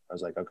all we got. I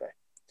was like, okay.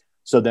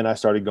 So then I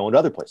started going to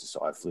other places.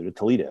 So I flew to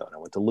Toledo and I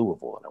went to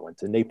Louisville and I went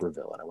to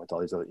Naperville and I went to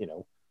all these other,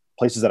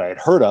 places that I had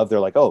heard of. They're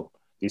like, oh,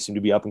 these seem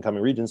to be up and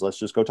coming regions. Let's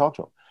just go talk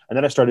to them. And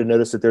then I started to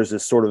notice that there's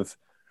this sort of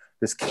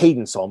this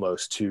cadence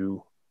almost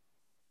to,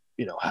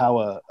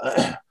 how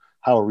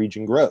a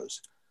region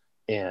grows.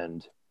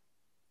 And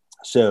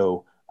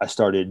so I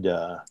started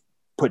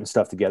putting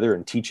stuff together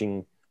and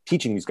teaching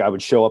these guys. I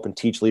would show up and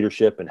teach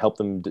leadership and help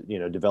them,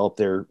 develop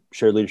their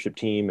shared leadership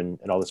team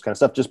and all this kind of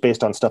stuff, just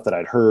based on stuff that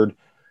I'd heard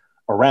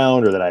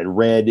around or that I'd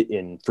read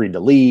in Freed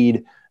to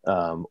Lead,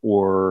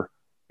 or,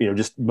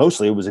 just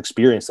mostly it was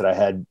experience that I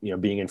had,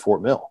 being in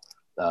Fort Mill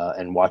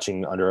and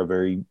watching under a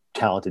very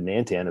talented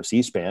Nantan of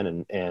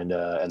C-SPAN and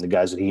the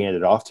guys that he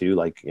handed off to,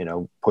 like,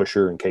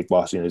 Pusher and Cake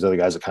Boss, these other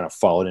guys that kind of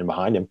followed in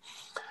behind him,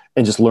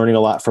 and just learning a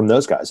lot from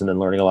those guys and then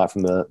learning a lot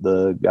from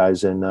the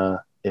guys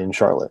in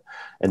Charlotte.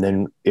 And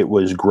then it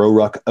was Grow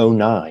Ruck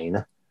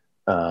 09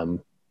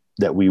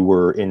 that we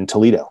were in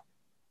Toledo.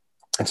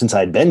 And since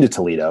I had been to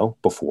Toledo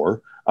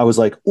before, I was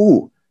like,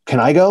 ooh, can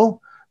I go?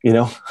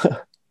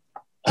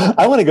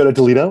 I want to go to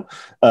Toledo.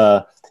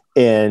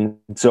 And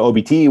so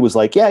OBT was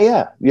like, yeah.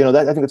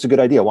 I think that's a good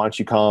idea. Why don't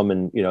you come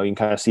and, you can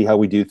kind of see how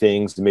we do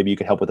things. And maybe you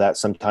can help with that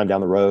sometime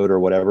down the road or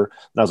whatever.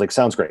 And I was like,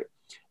 sounds great.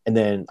 And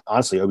then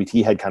honestly,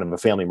 OBT had kind of a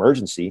family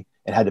emergency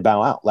and had to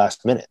bow out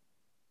last minute.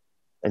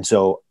 And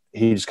so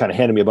he just kind of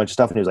handed me a bunch of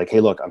stuff and he was like,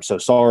 hey, look, I'm so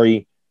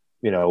sorry.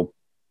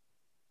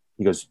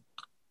 He goes,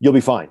 you'll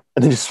be fine.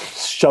 And then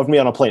just shoved me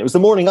on a plane. It was the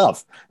morning of.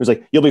 He was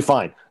like, you'll be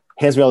fine.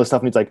 Hands me all this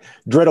stuff. And he's like,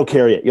 Dredd will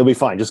carry it. You'll be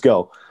fine. Just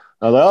go.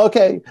 I was like,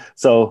 okay.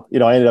 So,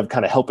 I ended up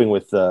kind of helping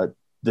with the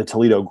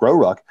Toledo Grow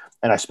Ruck.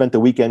 And I spent the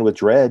weekend with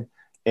Dredd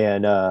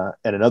and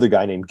another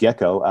guy named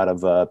Gecko out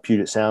of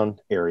Puget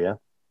Sound area.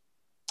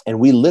 And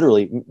we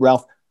literally,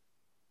 Ralph,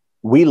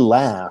 we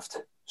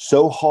laughed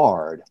so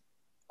hard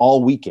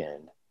all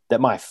weekend that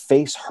my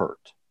face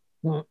hurt.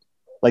 Mm.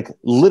 Like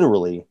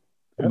literally,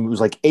 It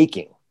was like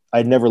aching.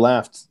 I'd never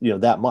laughed,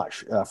 that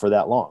much for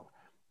that long.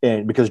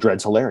 And because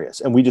Dredd's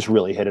hilarious. And we just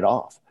really hit it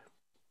off.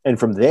 And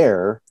from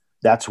there,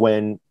 that's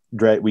when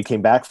we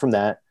came back from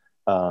that.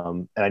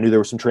 And I knew there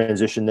was some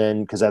transition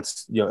then, because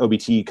that's,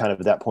 OBT kind of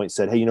at that point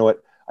said, hey, you know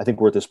what? I think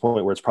we're at this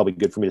point where it's probably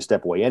good for me to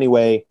step away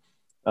anyway.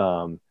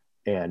 And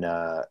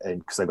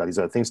because I've got these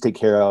other things to take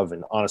care of.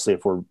 And honestly,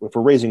 if we're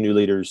raising new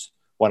leaders,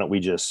 why don't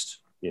we just,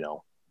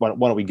 why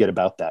don't we get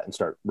about that and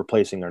start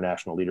replacing our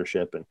national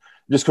leadership, and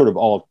just sort of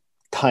all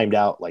timed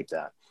out like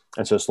that.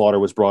 And so Slaughter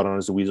was brought on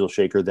as a weasel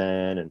shaker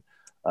then, and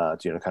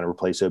to kind of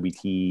replace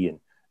OBT.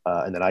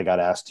 And then I got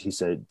asked, he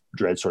said,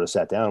 Dredd sort of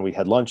sat down, we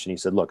had lunch, and he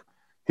said, look,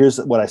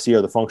 here's what I see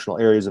are the functional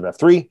areas of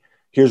F3.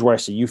 Here's where I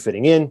see you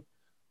fitting in.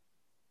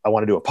 I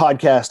want to do a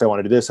podcast. I want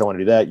to do this. I want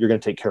to do that. You're going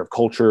to take care of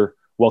culture.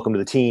 Welcome to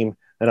the team.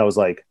 And I was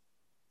like,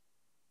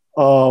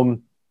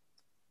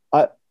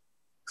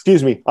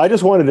 excuse me. I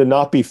just wanted to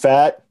not be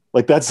fat.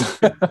 Like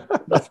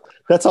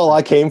that's all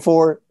I came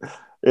for,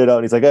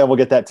 and he's like, yeah, we'll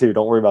get that too.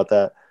 Don't worry about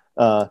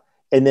that.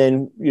 And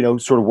then,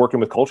 sort of working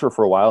with culture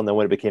for a while. And then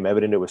when it became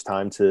evident it was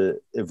time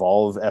to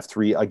evolve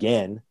F3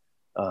 again,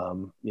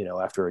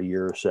 after a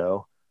year or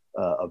so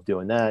of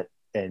doing that,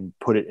 and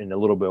put it in a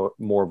little bit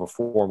more of a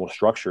formal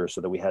structure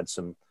so that we had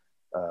some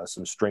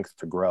strength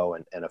to grow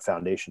and a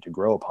foundation to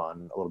grow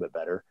upon a little bit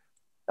better.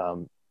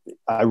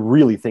 I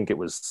really think it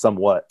was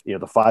somewhat,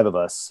 the five of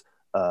us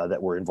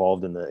that were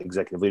involved in the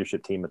executive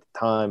leadership team at the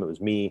time. It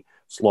was me,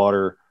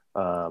 Slaughter,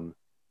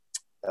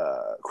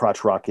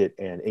 Crotch Rocket,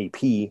 and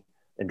AP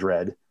and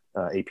Dredd.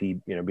 AP,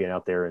 being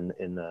out there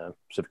in the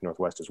Pacific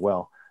Northwest as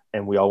well.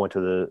 And we all went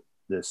to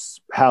this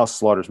house,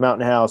 Slaughter's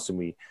Mountain House, and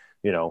we,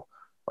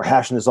 are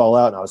hashing this all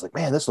out. And I was like,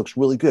 man, this looks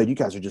really good. You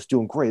guys are just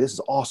doing great. This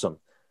is awesome.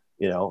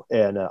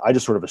 And I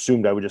just sort of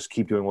assumed I would just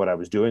keep doing what I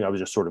was doing. I was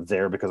just sort of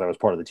there because I was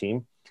part of the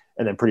team.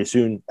 And then pretty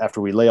soon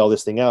after we lay all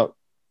this thing out,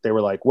 they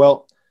were like,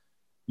 well,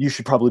 you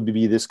should probably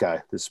be this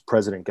guy, this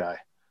president guy.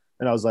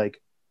 And I was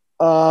like,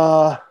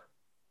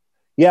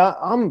 yeah,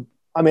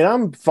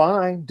 I'm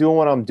fine doing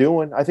what I'm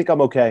doing. I think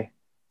I'm okay.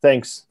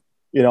 Thanks.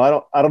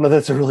 I don't know.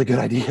 That's a really good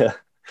idea.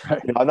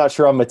 Right. I'm not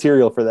sure I'm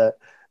material for that.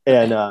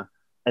 And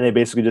they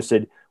basically just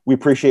said, we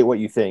appreciate what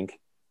you think.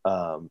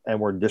 And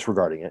we're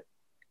disregarding it.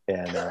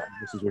 And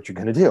this is what you're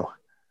going to do.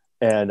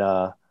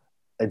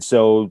 And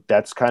so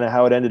that's kind of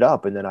how it ended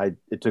up. And then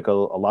it took a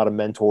lot of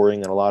mentoring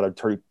and a lot of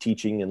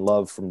teaching and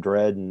love from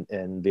Dredd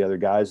and the other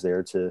guys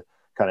there to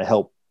kind of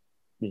help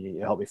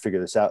me figure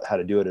this out, how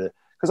to do it.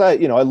 Cause I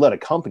led a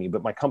company,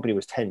 but my company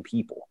was 10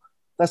 people.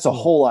 That's a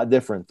whole lot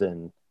different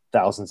than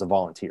thousands of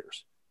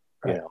volunteers,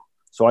 Right.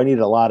 So I needed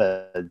a lot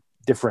of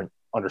different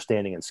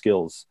understanding and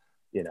skills,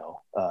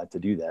 to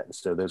do that. And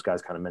so those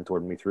guys kind of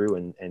mentored me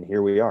through, and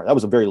here we are. That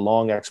was a very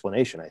long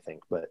explanation, I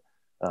think, but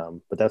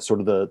that's sort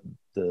of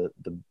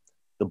the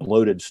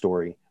bloated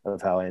story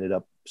of how I ended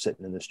up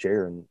sitting in this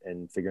chair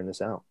and figuring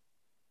this out,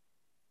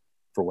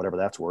 for whatever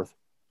that's worth.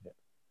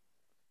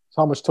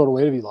 So how much total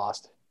weight have you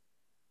lost?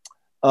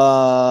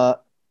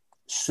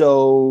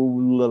 So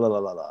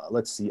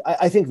let's see.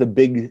 I think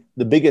the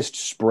biggest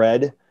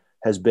spread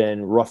has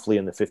been roughly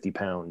in the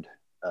 50-pound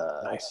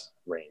Nice.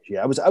 range.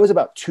 Yeah, I was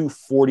about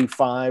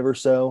 245 or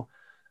so,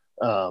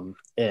 and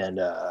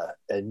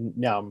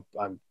now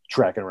I'm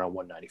tracking around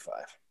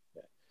 195.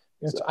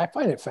 So I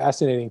find it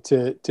fascinating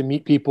to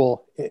meet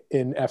people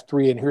in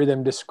F3 and hear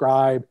them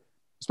describe,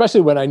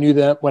 especially when I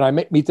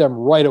meet them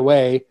right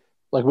away,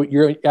 like when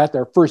you're at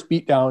their first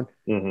beatdown.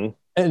 Mm-hmm.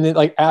 And then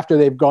like after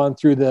they've gone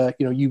through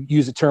you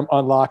use the term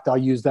unlocked, I'll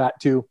use that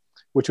too,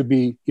 which would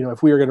be,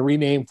 if we were going to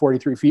rename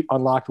 43 Feet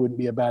Unlocked, wouldn't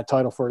be a bad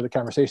title for the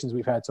conversations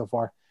we've had so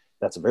far.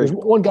 That's a very There's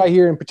one guy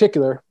here in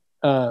particular,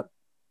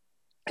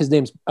 his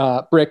name's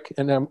Brick,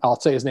 and I'll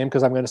say his name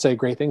because I'm going to say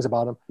great things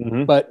about him.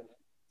 Mm-hmm. But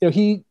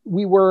we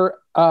were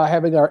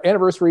having our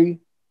anniversary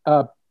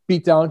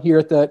beatdown here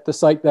at the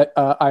site that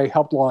I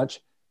helped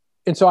launch,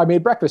 and so I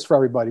made breakfast for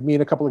everybody. Me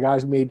and a couple of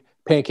guys made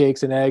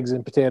pancakes and eggs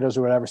and potatoes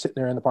or whatever, sitting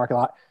there in the parking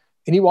lot.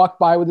 And he walked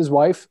by with his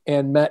wife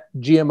and met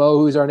GMO,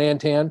 who's our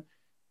Nantan,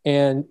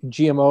 and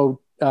GMO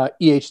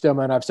EH'd him.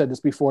 And I've said this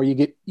before: you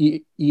get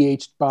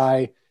EH'd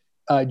by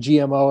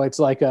GMO, it's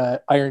like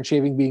a iron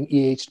shaving being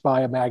EH'd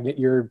by a magnet.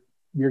 You're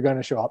going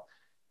to show up,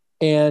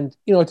 and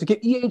to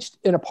get EH'd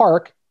in a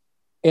park.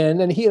 And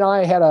then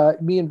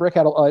me and Brick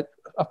had a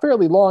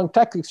fairly long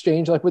text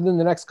exchange, like within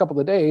the next couple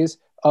of days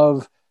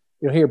of,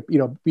 be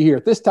here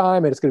at this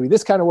time, and it's going to be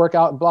this kind of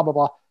workout and blah, blah,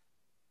 blah.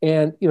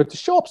 And, to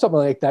show up something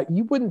like that,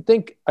 you wouldn't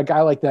think a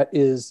guy like that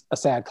is a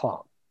sad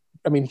clown.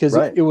 I mean, because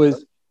Right. you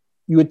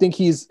would think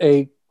he's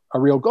a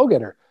real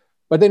go-getter,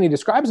 but then he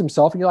describes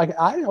himself and you're like,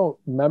 I don't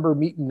remember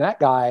meeting that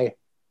guy.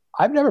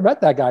 I've never met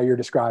that guy you're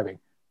describing.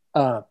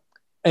 And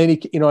he,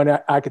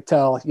 and I could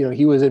tell,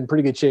 he was in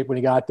pretty good shape when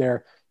he got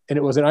there. And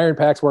it was an Iron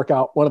Packs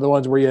workout, one of the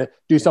ones where you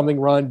do something,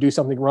 run, do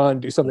something, run,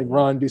 do something,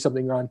 run, do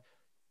something, run.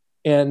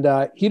 And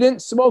he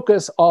didn't smoke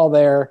us all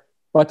there,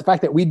 but the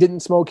fact that we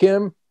didn't smoke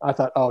him, I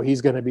thought, oh,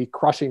 he's going to be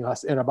crushing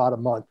us in about a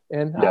month.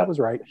 And I was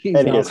right. He's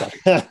And he is.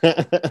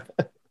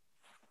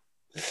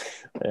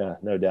 Yeah,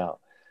 no doubt.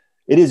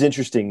 It is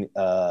interesting,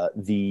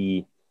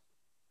 the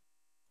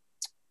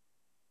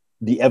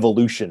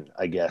evolution,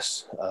 I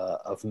guess,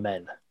 of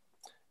men.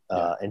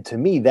 And to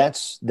me,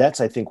 that's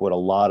I think what a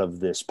lot of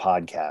this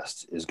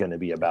podcast is going to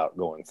be about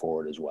going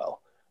forward as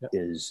well,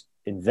 is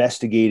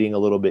investigating a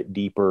little bit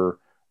deeper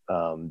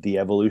the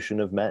evolution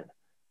of men.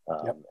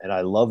 And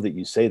I love that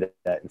you say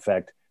that. In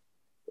fact,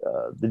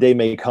 the day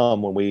may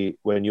come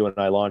when you and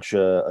I launch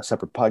a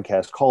separate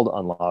podcast called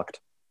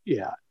Unlocked.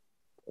 Yeah.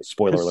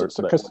 Spoiler alert.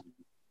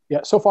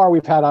 So far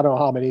we've had, I don't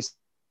know how many,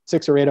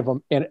 6 or 8 of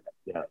them. And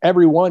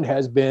every one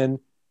has been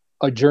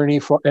a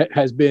journey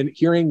has been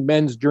hearing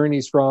men's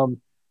journeys from,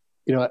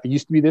 it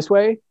used to be this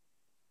way.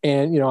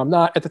 And, I'm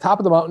not at the top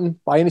of the mountain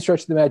by any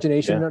stretch of the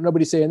imagination. Yeah.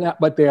 Nobody's saying that,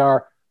 but they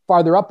are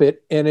farther up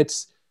it. And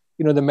it's,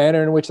 the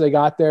manner in which they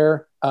got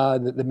there,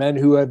 the men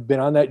who have been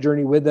on that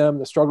journey with them,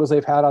 the struggles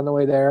they've had on the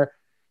way there.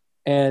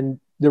 And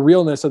the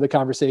realness of the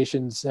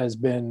conversations has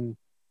been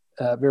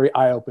very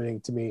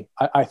eye-opening to me.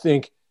 I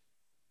think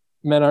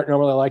men aren't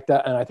normally like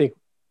that. And I think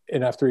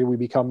in F3, we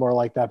become more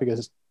like that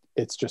because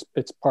it's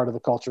part of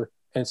the culture.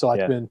 And so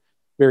it's been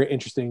very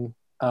interesting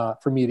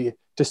for me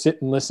to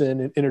sit and listen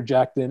and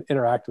interject and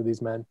interact with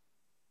these men.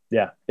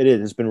 Yeah, it is.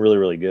 It's been really,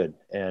 really good.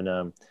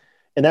 And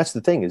that's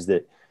the thing is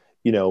that,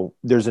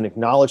 there's an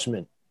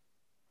acknowledgement.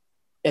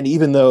 And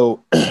even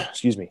though,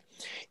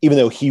 even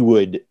though he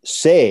would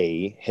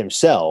say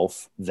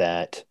himself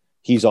that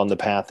he's on the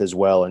path as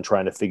well and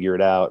trying to figure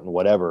it out and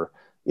whatever,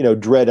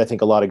 Dredd, I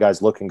think a lot of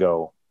guys look and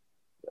go,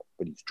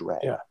 but he's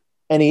Dredd. Yeah.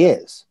 And he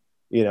is,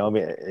 he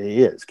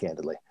is,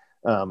 candidly.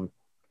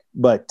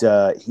 But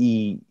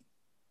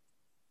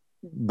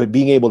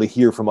being able to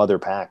hear from other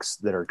packs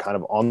that are kind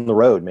of on the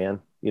road,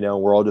 man,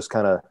 we're all just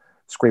kind of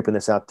scraping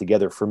this out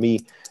together. For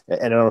me,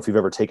 and I don't know if you've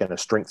ever taken a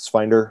strengths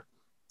finder,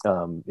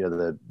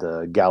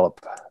 the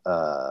Gallup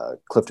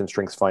Clifton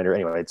Strengths Finder.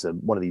 Anyway, it's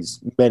one of these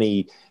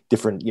many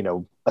different,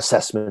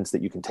 assessments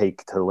that you can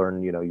take to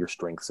learn, your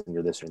strengths and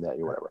your this and that and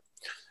your whatever.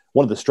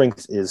 One of the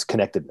strengths is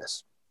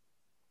connectedness,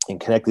 and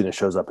connectedness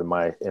shows up in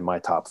my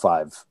top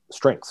 5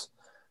 strengths.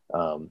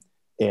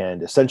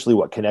 And essentially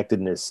what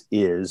connectedness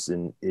is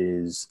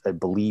a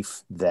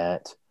belief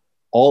that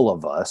all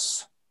of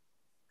us,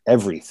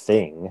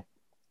 everything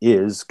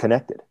is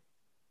connected.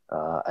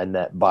 And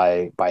that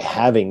by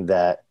having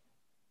that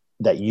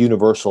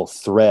universal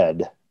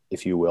thread,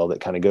 if you will, that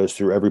kind of goes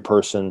through every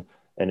person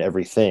and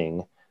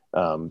everything,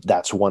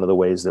 that's one of the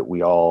ways that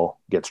we all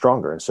get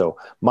stronger. And so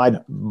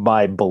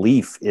my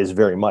belief is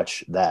very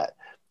much that.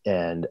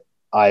 And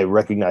I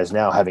recognize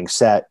now, having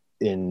sat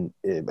in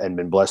and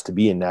been blessed to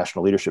be in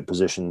national leadership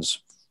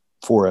positions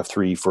for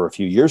F3 for a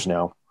few years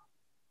now,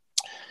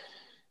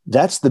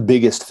 that's the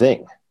biggest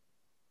thing.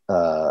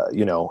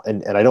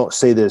 And I don't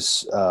say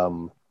this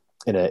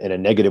in a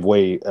negative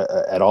way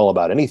at all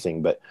about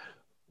anything, but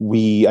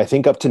I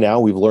think up to now,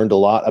 we've learned a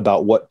lot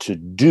about what to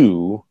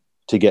do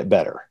to get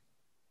better,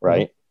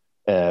 right?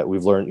 Mm-hmm.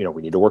 We've learned,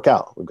 we need to work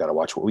out. We've got to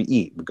watch what we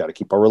eat. We've got to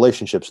keep our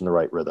relationships in the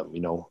right rhythm,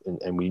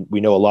 and we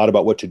know a lot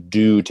about what to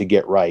do to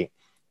get right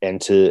and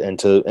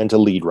to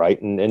lead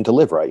right and to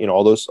live right,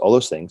 all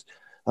those things.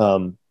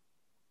 And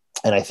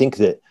I think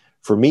that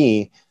for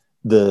me,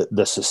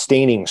 the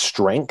sustaining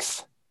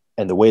strength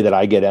and the way that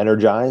I get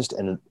energized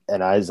and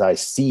as I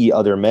see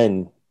other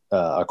men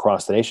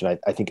across the nation,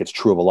 I think it's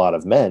true of a lot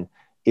of men,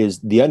 is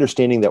the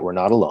understanding that we're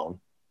not alone.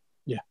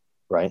 Yeah.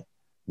 Right.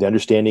 The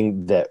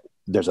understanding that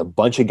there's a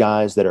bunch of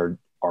guys that are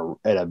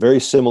at a very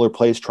similar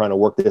place trying to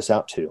work this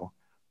out too,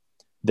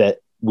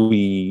 that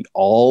we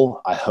all,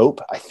 I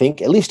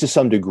think, at least to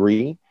some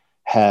degree,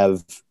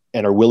 have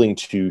and are willing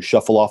to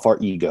shuffle off our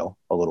ego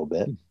a little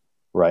bit.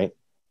 Right.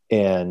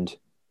 And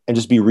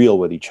just be real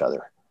with each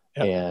other.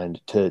 Yep.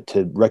 And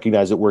to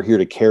recognize that we're here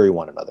to carry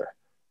one another,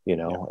 yep.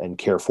 and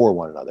care for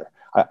one another.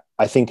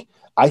 I think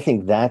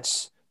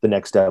that's the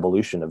next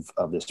evolution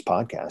of this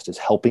podcast, is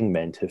helping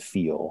men to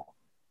feel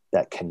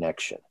that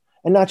connection,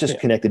 and not just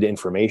connected to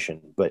information,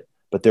 but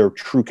their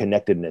true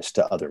connectedness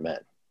to other men.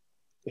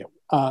 Yeah.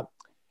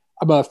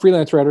 I'm a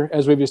freelance writer,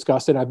 as we've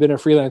discussed, and I've been a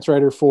freelance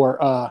writer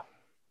for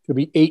it'll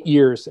be 8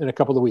 years in a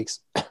couple of weeks.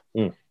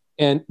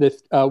 And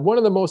one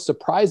of the most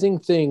surprising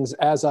things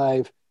as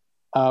I've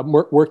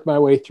worked my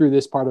way through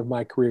this part of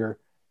my career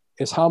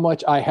is how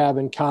much I have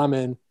in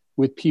common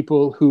with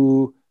people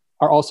who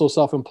are also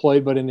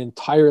self-employed, but in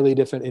entirely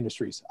different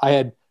industries.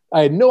 I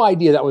had no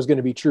idea that was going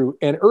to be true.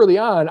 And early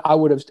on, I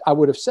would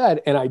have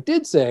said, and I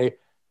did say,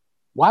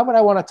 why would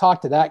I want to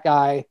talk to that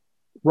guy?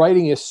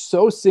 Writing is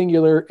so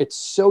singular. It's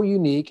so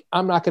unique.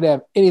 I'm not going to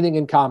have anything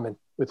in common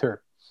with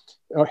her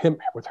or him,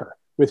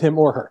 with him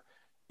or her.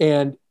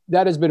 And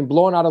that has been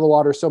blown out of the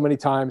water so many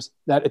times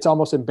that it's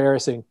almost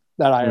embarrassing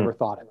that I ever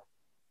thought it.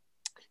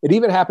 It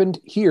even happened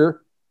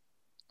here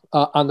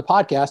on the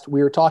podcast.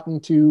 We were talking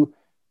to,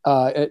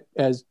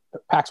 as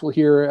Pax will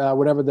hear,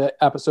 whenever the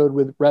episode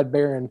with Red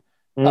Baron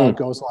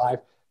goes live,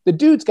 the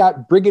dude's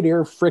got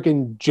Brigadier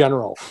freaking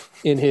General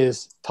in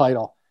his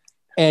title.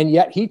 And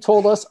yet he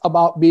told us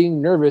about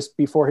being nervous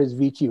before his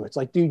VQ. It's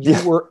like, dude, you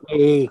were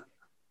a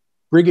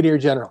Brigadier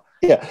General.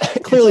 Yeah,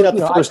 clearly not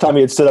the first time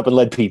he had stood up and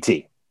led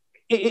PT.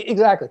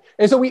 Exactly.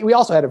 And so we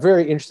also had a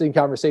very interesting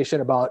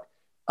conversation about,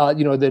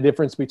 the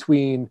difference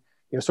between,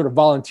 sort of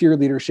volunteer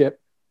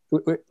leadership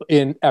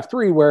in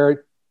F3,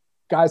 where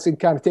guys can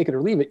kind of take it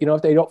or leave it.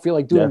 If they don't feel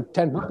like doing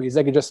 10 burpees,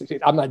 they can just say,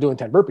 I'm not doing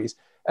 10 burpees,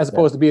 as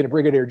opposed to being a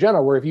Brigadier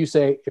General, where if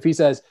he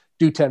says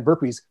do 10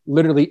 burpees,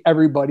 literally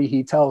everybody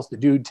he tells to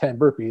do 10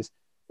 burpees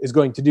is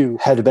going to do.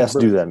 Had to best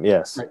do them.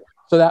 Yes. Right.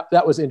 So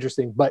that was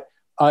interesting. But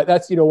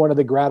that's, one of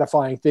the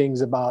gratifying things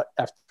about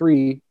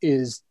F3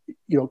 is,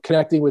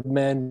 connecting with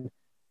men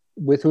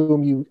with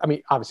whom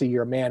obviously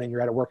you're a man and you're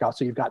at a workout,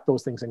 so you've got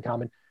those things in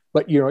common,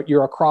 but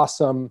you're across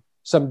some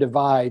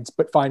divides,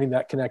 but finding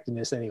that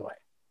connectedness anyway.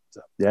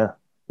 So. Yeah,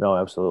 no,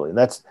 absolutely. And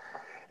that's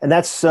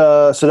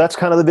so that's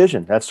kind of the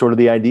vision. That's sort of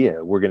the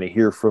idea. We're going to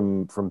hear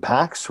from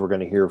PAX. We're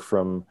going to hear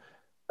from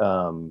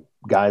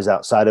guys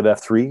outside of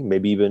F3,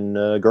 maybe even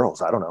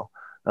girls. I don't know.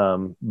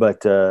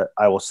 But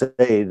I will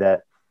say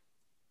that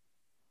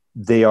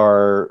they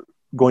are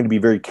going to be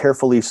very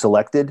carefully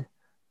selected.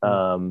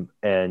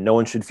 And no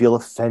one should feel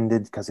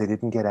offended because they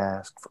didn't get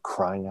asked, for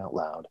crying out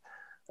loud.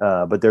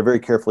 But they're very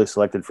carefully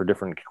selected for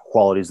different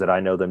qualities that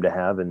I know them to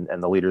have,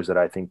 and the leaders that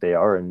I think they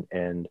are.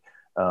 And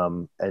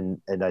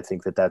I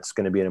think that that's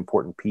going to be an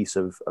important piece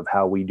of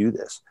how we do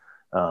this.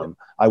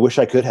 I wish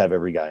I could have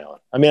every guy on.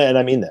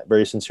 I mean that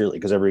very sincerely,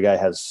 because every guy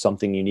has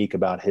something unique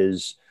about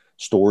his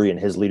story and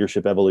his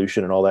leadership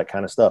evolution and all that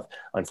kind of stuff.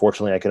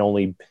 Unfortunately, I can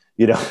only,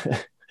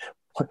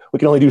 we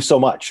can only do so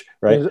much,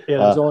 right?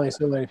 There's only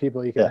so many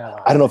people you can have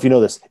on. I don't know if you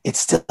know this. It's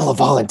still a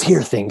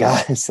volunteer thing,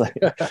 guys. We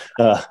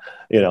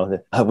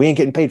ain't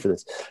getting paid for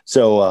this.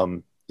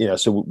 So,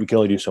 so we can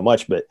only do so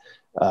much, but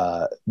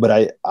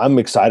I'm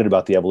excited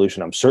about the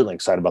evolution. I'm certainly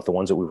excited about the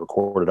ones that we've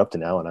recorded up to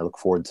now. And I look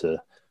forward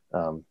to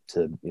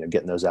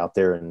getting those out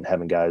there and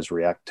having guys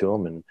react to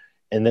them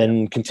and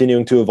then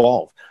continuing to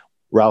evolve.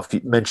 Ralph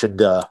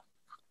mentioned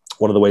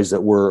one of the ways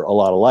that we're a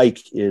lot alike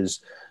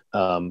is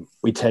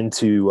we tend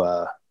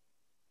to,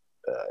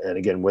 and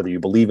again, whether you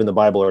believe in the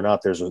Bible or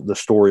not, there's the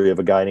story of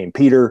a guy named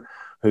Peter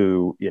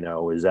who,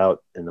 is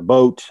out in the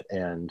boat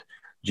and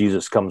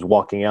Jesus comes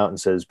walking out and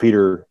says,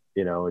 Peter,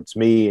 it's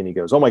me. And he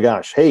goes, oh my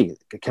gosh, hey,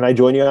 can I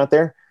join you out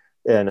there?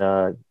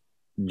 And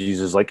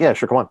Jesus is like, yeah,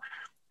 sure, come on.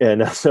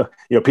 And so,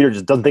 Peter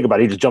just doesn't think about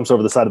it. He just jumps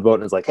over the side of the boat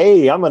and is like,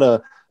 hey, and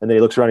then he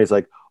looks around. He's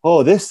like,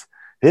 oh, it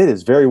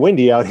is very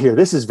windy out here.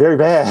 This is very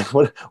bad.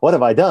 What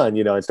have I done?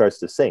 It starts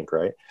to sink.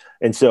 Right.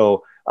 And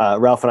so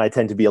Ralph and I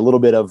tend to be a little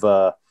bit of,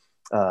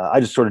 I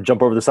just sort of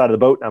jump over the side of the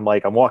boat. And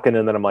I'm walking,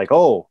 and then I'm like,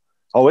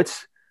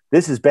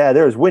 this is bad.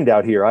 There is wind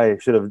out here. I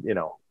should have,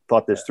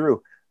 thought this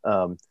through.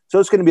 So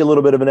it's going to be a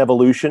little bit of an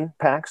evolution,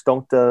 Pax.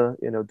 Don't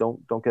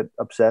get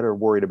upset or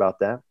worried about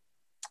that.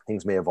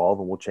 Things may evolve,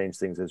 and we'll change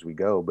things as we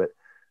go. But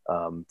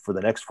for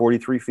the next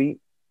 43 feet,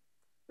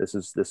 this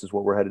is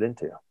what we're headed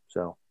into.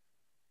 So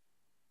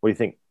what do you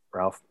think,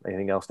 Ralph?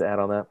 Anything else to add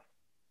on that?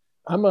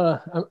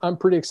 I'm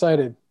pretty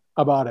excited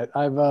about it.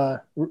 I've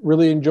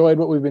really enjoyed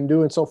what we've been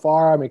doing so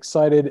far. I'm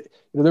excited.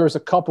 There was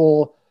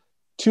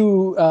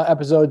two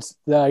episodes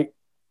that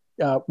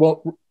I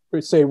won't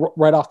say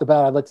right off the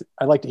bat.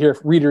 I'd like to hear if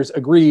readers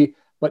agree,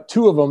 but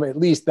two of them at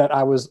least that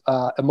I was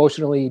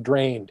emotionally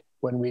drained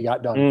when we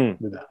got done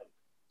with that.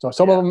 So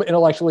some of them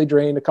intellectually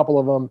drained, a couple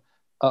of them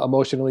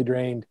emotionally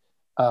drained,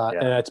 and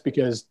that's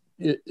because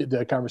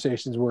the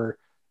conversations were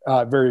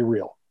very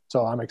real.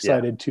 So I'm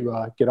excited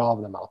to get all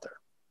of them out there.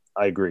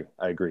 I agree.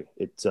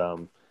 It's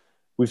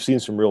we've seen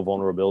some real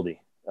vulnerability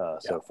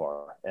so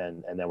far,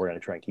 and then we're going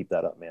to try and keep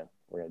that up, man.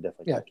 We're going to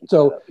definitely keep that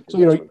up.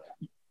 So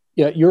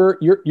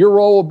your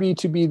role will be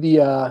to be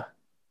the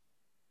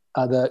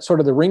sort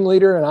of the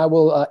ringleader, and I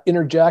will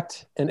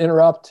interject and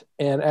interrupt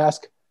and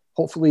ask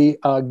hopefully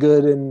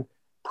good and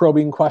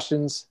probing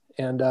questions,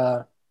 and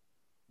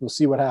we'll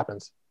see what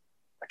happens.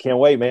 I can't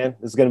wait, man.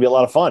 This is going to be a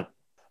lot of fun.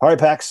 All right,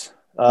 Pax.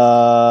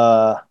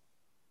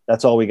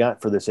 That's all we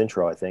got for this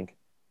intro, I think.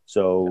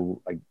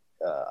 So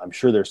I'm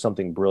sure there's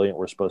something brilliant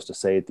we're supposed to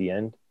say at the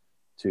end.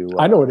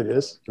 I know what it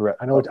is.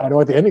 I know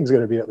what the ending's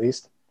going to be, at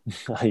least.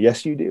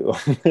 Yes, you do.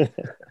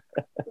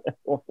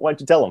 Why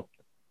don't you tell them?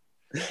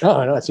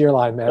 Oh, no, it's your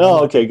line, man.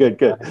 Oh, okay,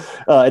 good.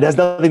 It has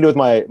nothing to do with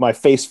my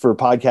face for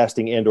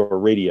podcasting and or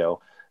radio.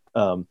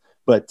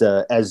 But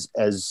as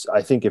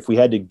I think, if we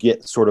had to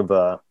get sort of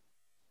a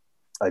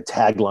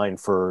tagline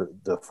for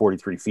the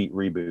 43 Feet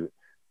reboot,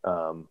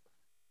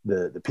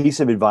 the piece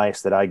of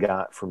advice that I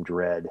got from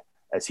Dredd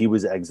as he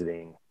was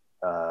exiting,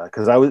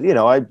 because I was,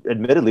 I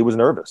admittedly was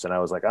nervous, and I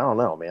was like, I don't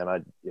know, man,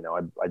 I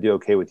do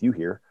okay with you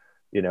here,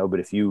 but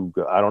if you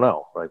go, I don't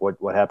know, like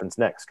what happens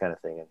next, kind of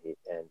thing.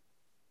 And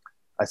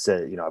I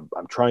said,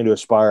 I'm trying to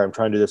aspire, I'm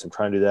trying to do this, I'm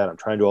trying to do that, I'm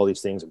trying to do all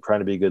these things, I'm trying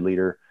to be a good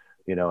leader.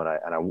 And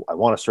I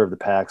want to serve the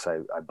PAX.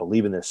 I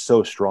believe in this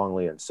so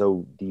strongly and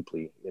so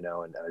deeply, and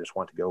I just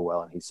want to go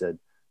well. And he said,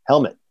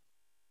 Helmet,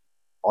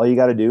 all you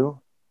got to do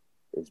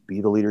is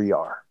be the leader you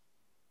are.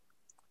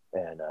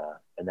 And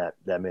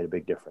that made a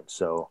big difference.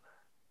 So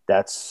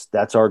that's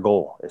our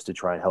goal, is to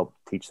try and help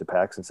teach the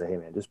PAX and say, hey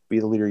man, just be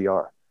the leader you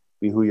are,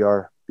 be who you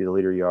are, be the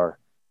leader you are,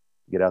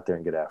 get out there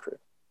and get after it.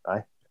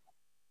 All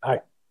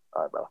right,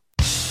 brother.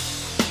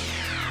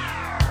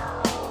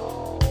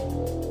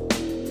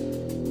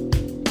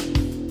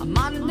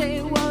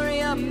 Monday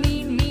warrior,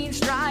 mean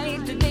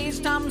stride. Today's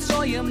Tom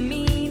Sawyer,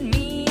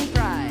 mean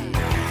pride.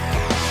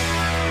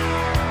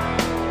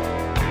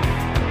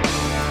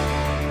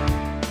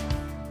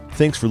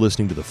 Thanks for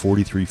listening to the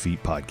 43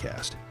 Feet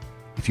podcast.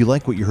 If you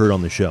like what you heard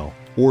on the show,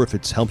 or if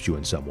it's helped you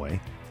in some way,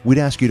 we'd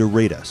ask you to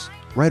rate us,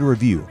 write a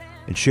review,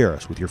 and share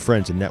us with your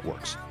friends and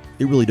networks.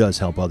 It really does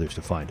help others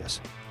to find us.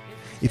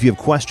 If you have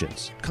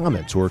questions,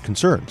 comments, or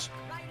concerns,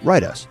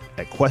 write us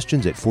at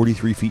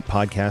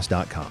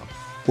questions@43feetpodcast.com.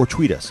 or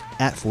tweet us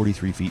at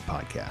 43 Feet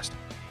Podcast.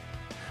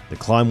 The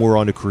climb we're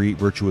on to create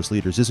virtuous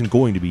leaders isn't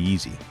going to be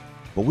easy,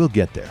 but we'll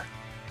get there,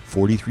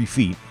 43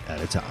 feet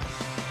at a time.